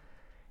it.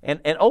 And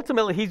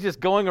ultimately, he's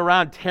just going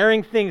around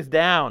tearing things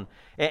down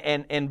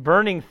and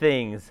burning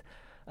things.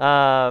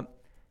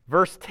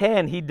 Verse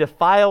 10, he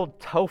defiled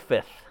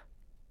Topheth,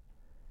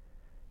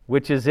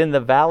 which is in the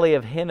valley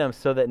of Hinnom,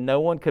 so that no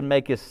one could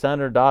make his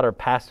son or daughter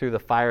pass through the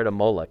fire to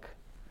Moloch.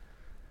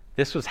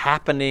 This was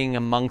happening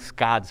amongst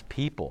God's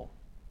people.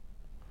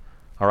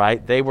 All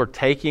right? They were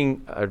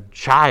taking a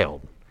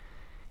child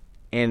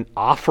and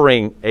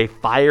offering a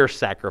fire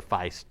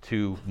sacrifice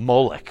to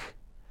Moloch.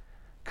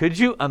 Could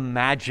you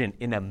imagine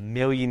in a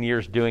million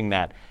years doing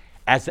that?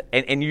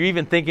 And you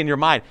even think in your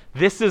mind,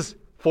 this is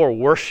for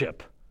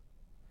worship.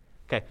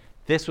 Okay,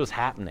 this was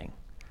happening.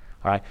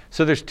 All right,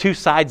 so there's two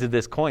sides of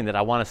this coin that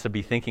I want us to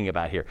be thinking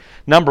about here.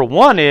 Number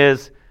one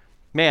is,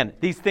 man,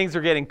 these things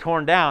are getting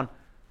torn down.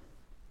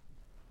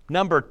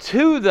 Number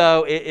two,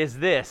 though, is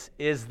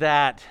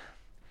that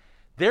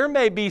there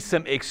may be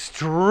some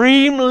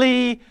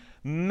extremely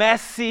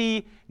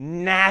messy,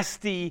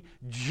 nasty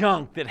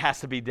junk that has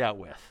to be dealt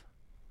with.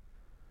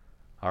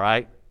 All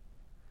right?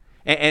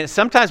 And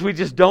sometimes we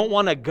just don't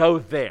want to go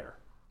there.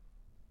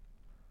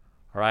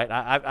 All right?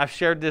 I've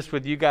shared this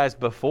with you guys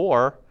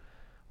before,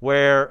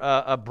 where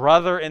a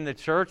brother in the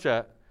church,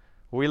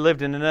 we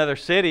lived in another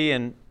city,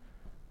 and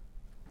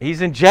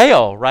he's in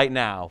jail right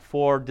now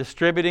for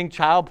distributing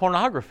child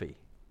pornography.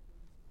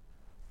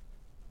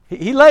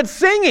 He led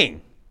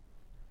singing.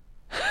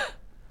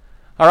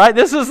 All right?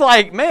 This is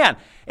like, man.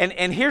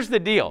 And here's the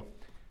deal.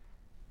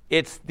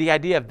 It's the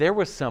idea of there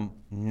was some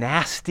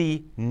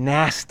nasty,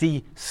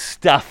 nasty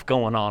stuff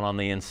going on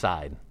the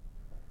inside.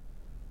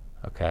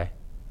 Okay?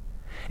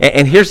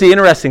 And here's the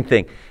interesting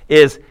thing,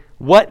 is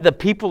what the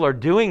people are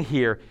doing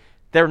here,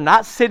 they're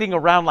not sitting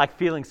around like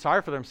feeling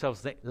sorry for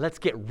themselves. Let's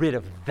get rid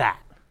of that.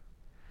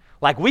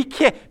 Like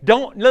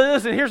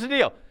listen, here's the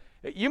deal.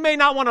 You may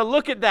not want to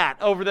look at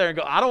that over there and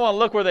go, I don't want to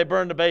look where they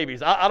burned the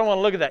babies. I don't want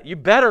to look at that. You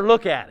better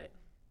look at it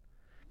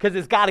because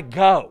it's got to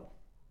go.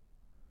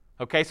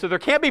 Okay, so there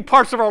can't be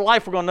parts of our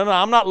life we're going, no,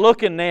 I'm not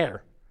looking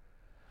there.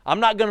 I'm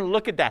not going to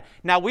look at that.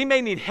 Now, we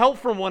may need help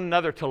from one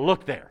another to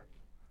look there.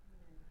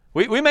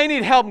 We may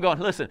need help and going,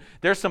 listen,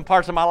 there's some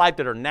parts of my life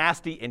that are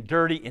nasty and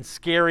dirty and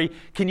scary.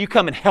 Can you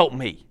come and help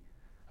me?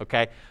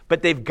 Okay,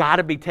 but they've got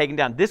to be taken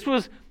down. This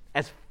was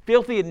as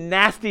filthy and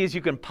nasty as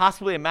you can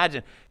possibly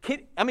imagine.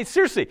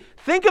 Seriously,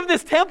 think of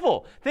this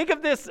temple. Think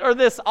of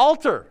this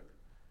altar.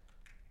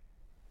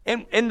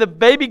 And the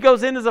baby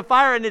goes in as a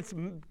fire and it's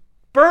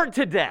burnt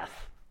to death.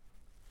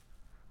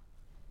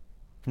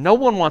 No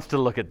one wants to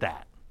look at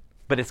that,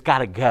 but it's got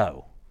to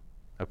go,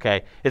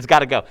 okay? It's got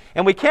to go.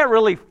 And we can't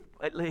really,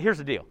 here's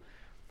the deal.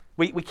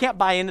 We can't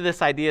buy into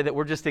this idea that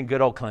we're just in good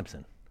old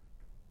Clemson.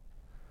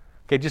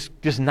 Okay,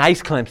 just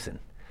nice Clemson.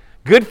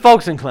 Good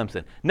folks in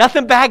Clemson.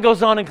 Nothing bad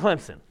goes on in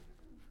Clemson.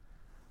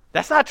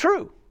 That's not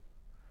true,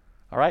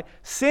 all right?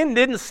 Sin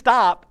didn't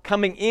stop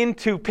coming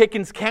into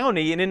Pickens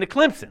County and into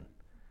Clemson,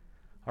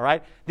 all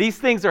right? These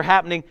things are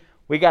happening.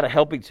 We got to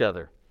help each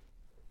other.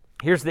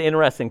 Here's the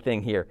interesting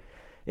thing here.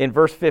 In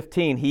verse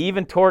 15, he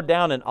even tore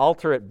down an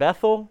altar at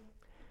Bethel,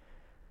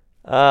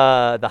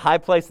 the high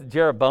place that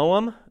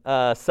Jeroboam,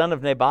 son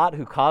of Nebat,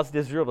 who caused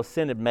Israel to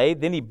sin, had made.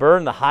 Then he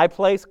burned the high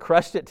place,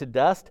 crushed it to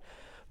dust,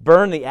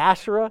 burned the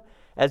Asherah.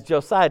 As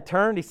Josiah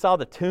turned, he saw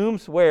the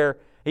tombs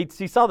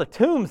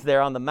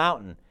there on the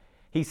mountain,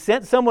 He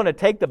sent someone to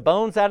take the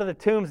bones out of the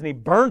tombs and he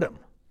burned them.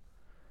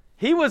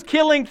 He was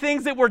killing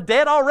things that were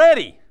dead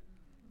already.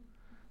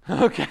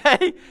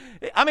 Okay?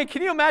 I mean,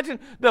 can you imagine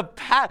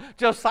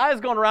Josiah's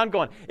going around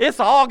going, it's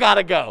all got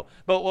to go.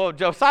 But, well,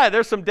 Josiah,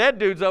 there's some dead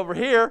dudes over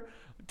here.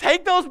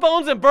 Take those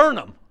bones and burn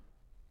them.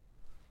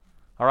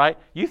 All right?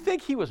 You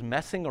think he was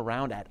messing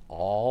around at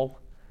all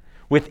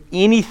with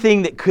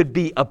anything that could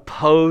be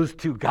opposed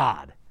to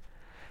God?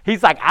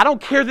 He's like, I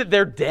don't care that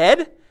they're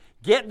dead.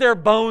 Get their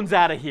bones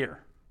out of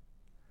here.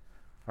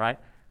 All right?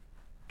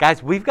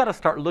 Guys, we've got to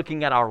start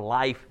looking at our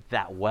life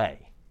that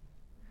way.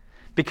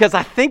 Because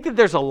I think that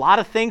there's a lot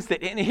of things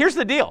that, and here's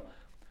the deal.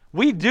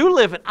 We do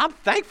live in, I'm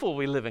thankful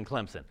we live in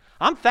Clemson.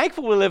 I'm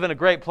thankful we live in a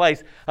great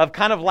place of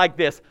kind of like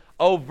this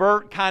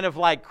overt kind of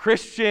like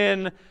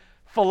Christian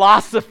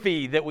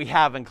philosophy that we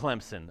have in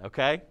Clemson,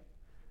 okay?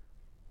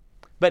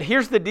 But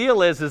here's the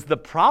deal is the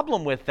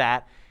problem with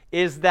that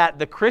is that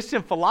the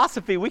Christian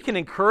philosophy, we can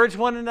encourage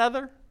one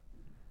another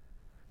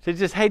to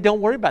just, hey,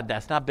 don't worry about that.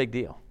 It's not a big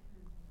deal.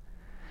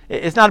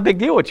 It's not a big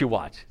deal what you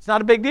watch. It's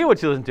not a big deal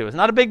what you listen to. It's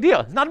not a big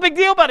deal. It's not a big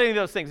deal about any of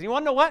those things. And you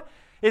want to know what?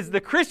 Is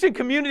the Christian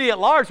community at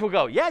large will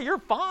go, yeah, you're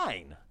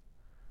fine.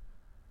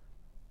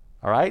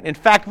 All right? In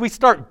fact, we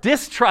start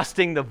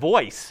distrusting the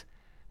voice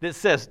that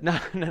says, no,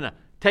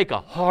 take a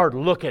hard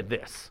look at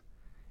this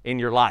in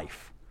your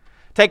life.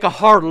 Take a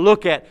hard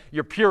look at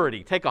your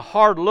purity. Take a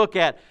hard look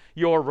at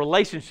your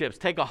relationships.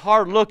 Take a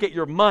hard look at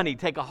your money.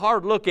 Take a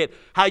hard look at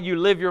how you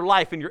live your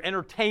life and your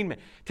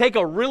entertainment. Take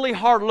a really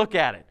hard look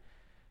at it.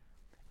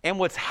 And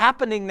what's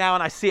happening now,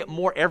 and I see it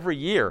more every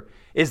year,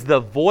 is the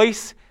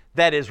voice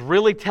that is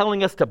really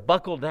telling us to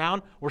buckle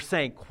down, we're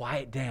saying,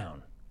 quiet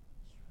down.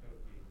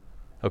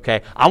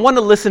 Okay? I want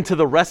to listen to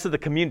the rest of the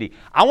community.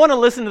 I want to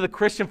listen to the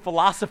Christian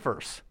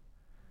philosophers.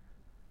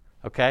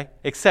 Okay?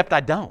 Except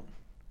I don't.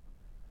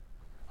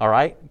 All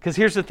right? Because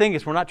here's the thing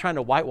is we're not trying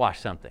to whitewash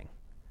something.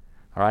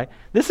 All right?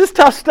 This is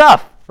tough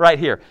stuff right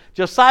here.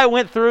 Josiah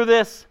went through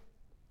this.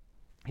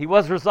 He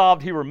was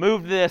resolved. He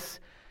removed this.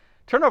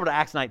 Turn over to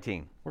Acts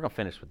 19. We're going to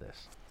finish with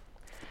this.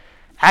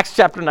 Acts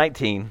chapter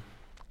 19.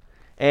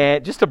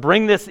 And just to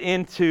bring this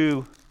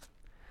into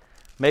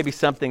maybe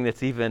something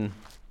that's even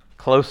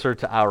closer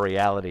to our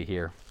reality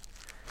here.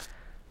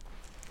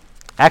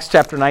 Acts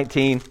chapter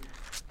 19.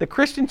 The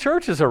Christian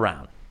church is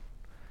around.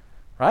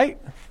 Right?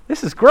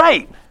 This is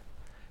great.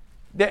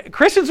 The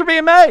Christians are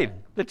being made.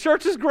 The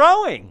church is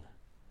growing.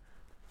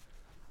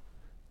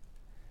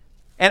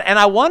 And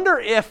I wonder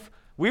if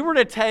we were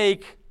to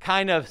take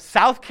kind of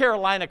South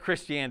Carolina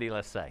Christianity,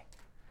 let's say,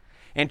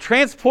 and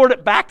transport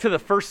it back to the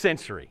first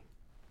century.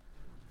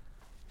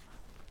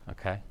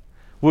 Okay?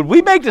 Would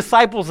we make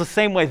disciples the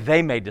same way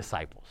they made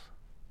disciples?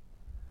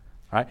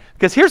 All right?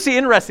 Because here's the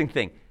interesting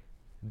thing.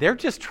 They're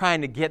just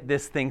trying to get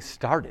this thing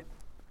started.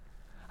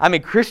 I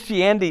mean,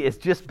 Christianity is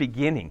just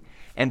beginning,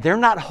 and they're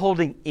not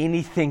holding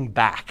anything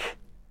back.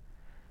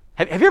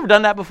 Have you ever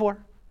done that before?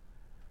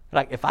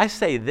 Like, if I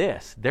say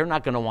this, they're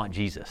not going to want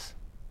Jesus.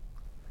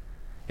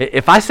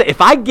 If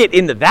I get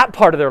into that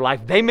part of their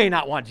life, they may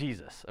not want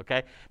Jesus,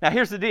 okay? Now,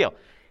 here's the deal.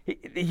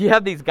 You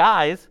have these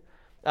guys,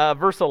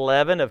 verse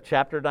 11 of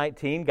chapter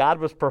 19, God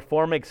was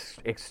performing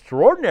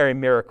extraordinary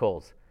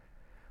miracles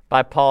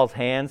by Paul's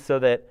hands so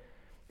that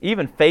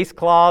even face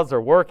cloths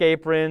or work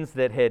aprons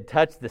that had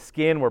touched the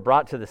skin were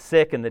brought to the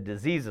sick and the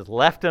diseases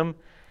left them.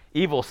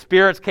 Evil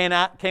spirits came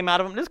out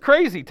of them. This is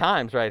crazy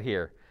times right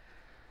here.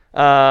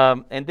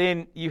 And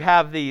then you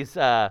have these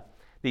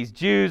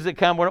Jews that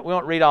come. We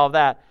won't read all of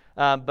that.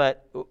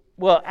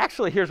 Well,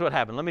 actually, here's what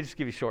happened. Let me just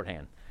give you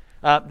shorthand.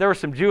 There were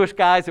some Jewish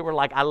guys that were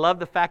like, I love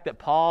the fact that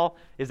Paul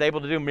is able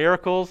to do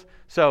miracles,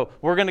 so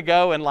we're going to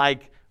go and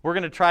we're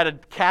going to try to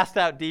cast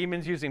out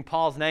demons using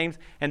Paul's names.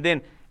 And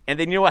then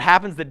you know what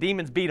happens? The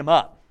demons beat them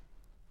up.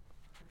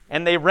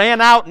 And they ran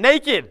out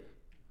naked.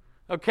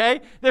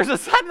 Okay? There's a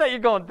side of that you're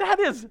going, that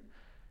is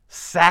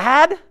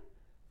sad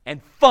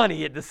and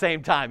funny at the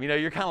same time. You know,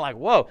 you're kind of like,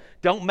 whoa,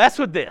 don't mess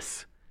with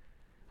this.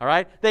 All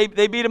right? They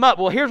beat him up.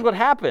 Well, here's what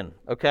happened,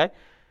 okay?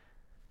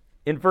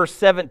 In verse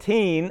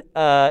 17,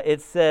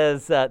 it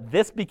says,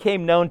 this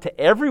became known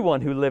to everyone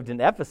who lived in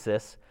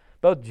Ephesus,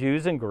 both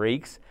Jews and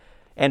Greeks,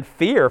 and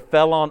fear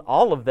fell on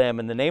all of them,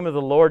 and the name of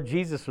the Lord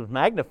Jesus was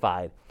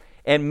magnified.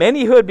 And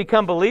many who had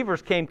become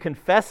believers came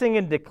confessing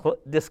and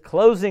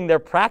disclosing their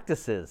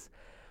practices,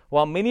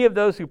 while many of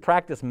those who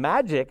practiced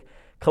magic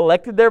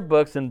collected their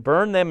books and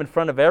burned them in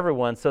front of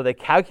everyone, so they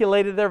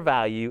calculated their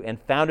value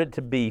and found it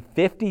to be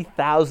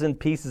 50,000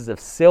 pieces of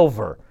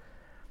silver.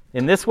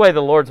 In this way,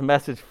 the Lord's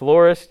message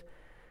flourished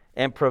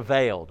and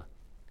prevailed.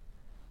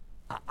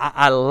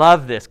 I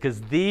love this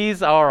because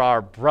these are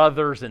our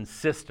brothers and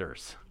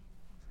sisters.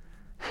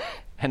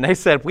 And they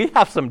said, we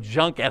have some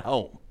junk at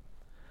home.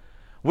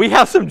 We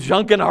have some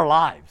junk in our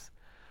lives.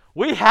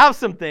 We have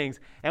some things,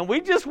 and we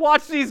just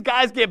watched these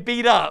guys get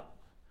beat up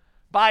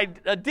by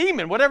a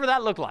demon, whatever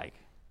that looked like.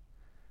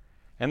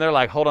 And they're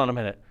like, hold on a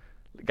minute.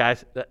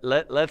 Guys,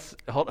 let's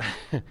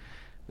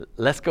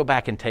go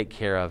back and take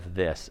care of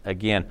this.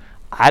 Again,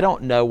 I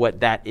don't know what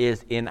that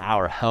is in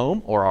our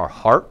home or our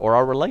heart or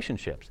our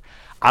relationships.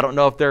 I don't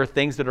know if there are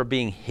things that are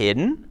being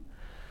hidden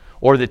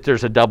or that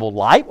there's a double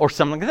life or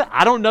something like that.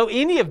 I don't know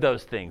any of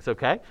those things,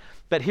 okay?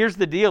 But here's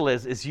the deal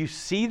is you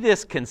see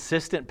this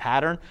consistent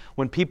pattern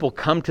when people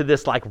come to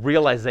this like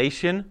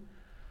realization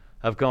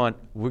of going,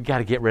 we've got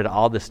to get rid of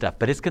all this stuff.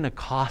 But it's going to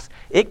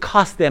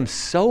cost them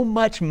so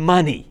much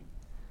money.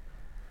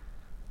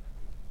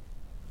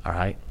 All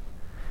right?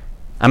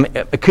 I mean,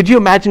 could you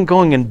imagine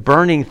going and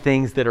burning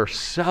things that are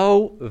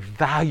so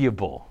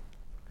valuable?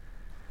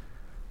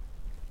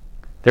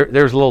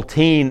 There's a little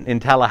teen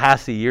in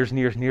Tallahassee years and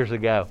years and years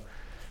ago,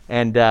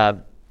 and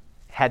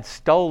had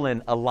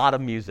stolen a lot of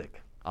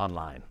music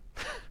online.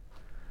 All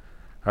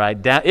right,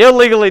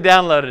 illegally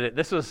downloaded it.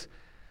 This was,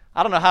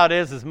 I don't know how it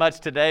is as much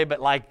today,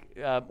 but like,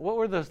 what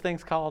were those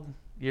things called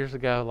years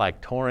ago? Like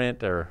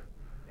Torrent or?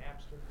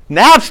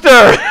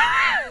 Napster!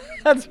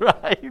 That's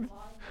right.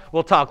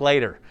 We'll talk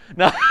later.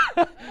 No,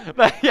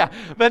 but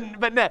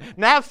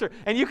Napster.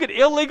 And you could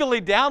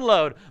illegally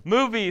download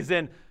movies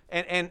and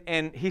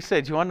he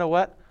said, you want to know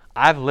what?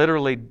 I've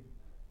literally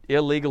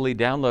illegally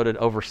downloaded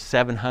over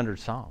 700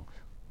 songs.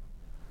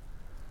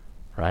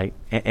 Right?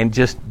 And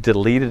just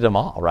deleted them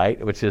all,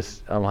 right? Which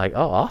is, I'm like,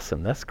 oh,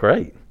 awesome. That's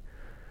great.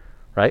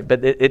 Right?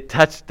 But it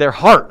touched their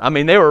heart. I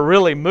mean, they were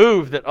really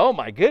moved that, oh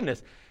my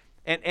goodness.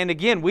 And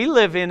again, we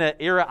live in an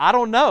era, I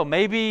don't know,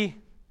 maybe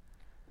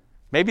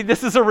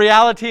this is a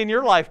reality in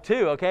your life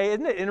too, okay?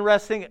 Isn't it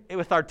interesting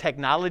with our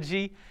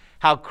technology,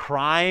 how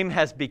crime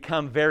has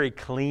become very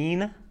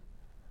clean?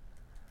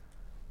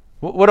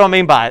 What do I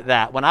mean by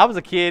that? When I was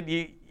a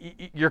kid,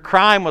 your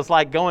crime was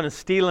like going and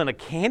stealing a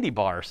candy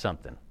bar or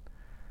something.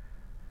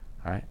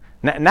 All right.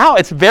 Now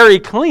it's very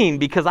clean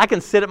because I can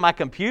sit at my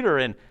computer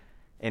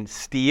and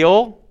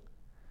steal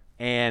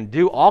and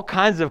do all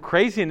kinds of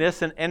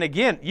craziness. And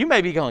again, you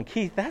may be going,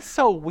 Keith, that's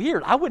so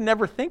weird. I would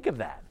never think of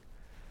that.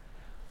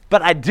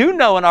 But I do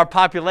know in our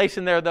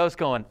population there are those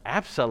going,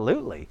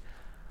 absolutely.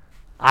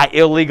 I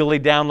illegally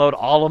download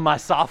all of my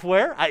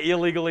software. I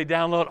illegally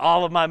download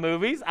all of my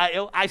movies.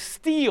 I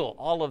steal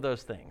all of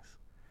those things.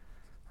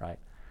 Right?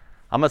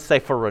 I'm going to say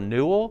for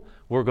renewal,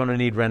 we're going to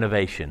need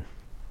renovation.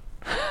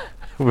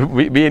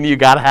 Me and you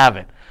got to have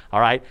it, all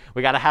right?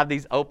 We got to have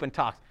these open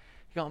talks.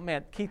 You go,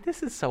 man, Keith,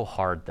 this is so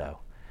hard, though.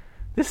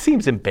 This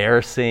seems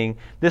embarrassing.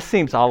 This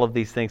seems all of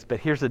these things, but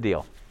here's the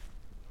deal.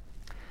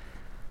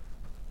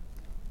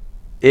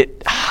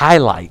 It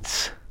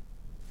highlights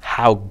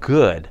how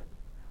good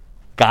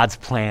God's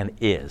plan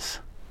is,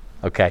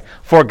 okay?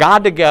 For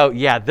God to go,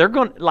 yeah,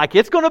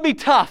 it's going to be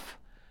tough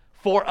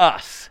for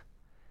us.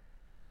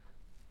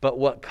 But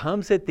what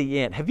comes at the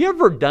end, have you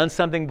ever done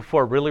something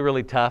before really,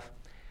 really tough?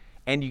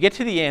 And you get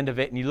to the end of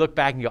it and you look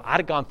back and you go, I'd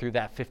have gone through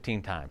that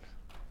 15 times.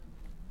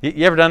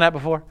 You ever done that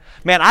before?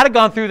 Man, I'd have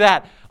gone through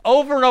that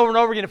over and over and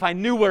over again if I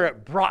knew where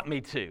it brought me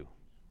to.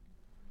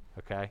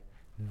 Okay?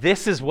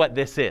 This is what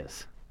this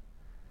is.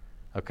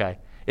 Okay?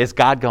 Is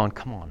God going,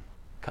 come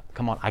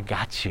on, I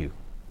got you.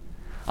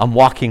 I'm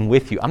walking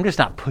with you. I'm just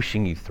not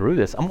pushing you through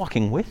this. I'm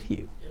walking with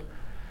you.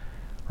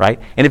 Right?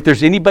 And if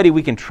there's anybody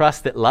we can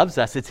trust that loves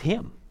us, it's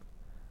Him.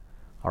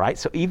 All right?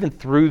 So even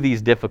through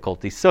these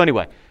difficulties. So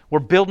anyway, we're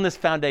building this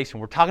foundation.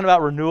 We're talking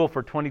about renewal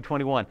for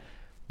 2021.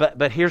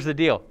 But here's the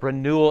deal.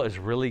 Renewal is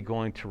really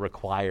going to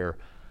require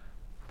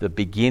the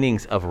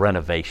beginnings of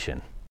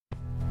renovation.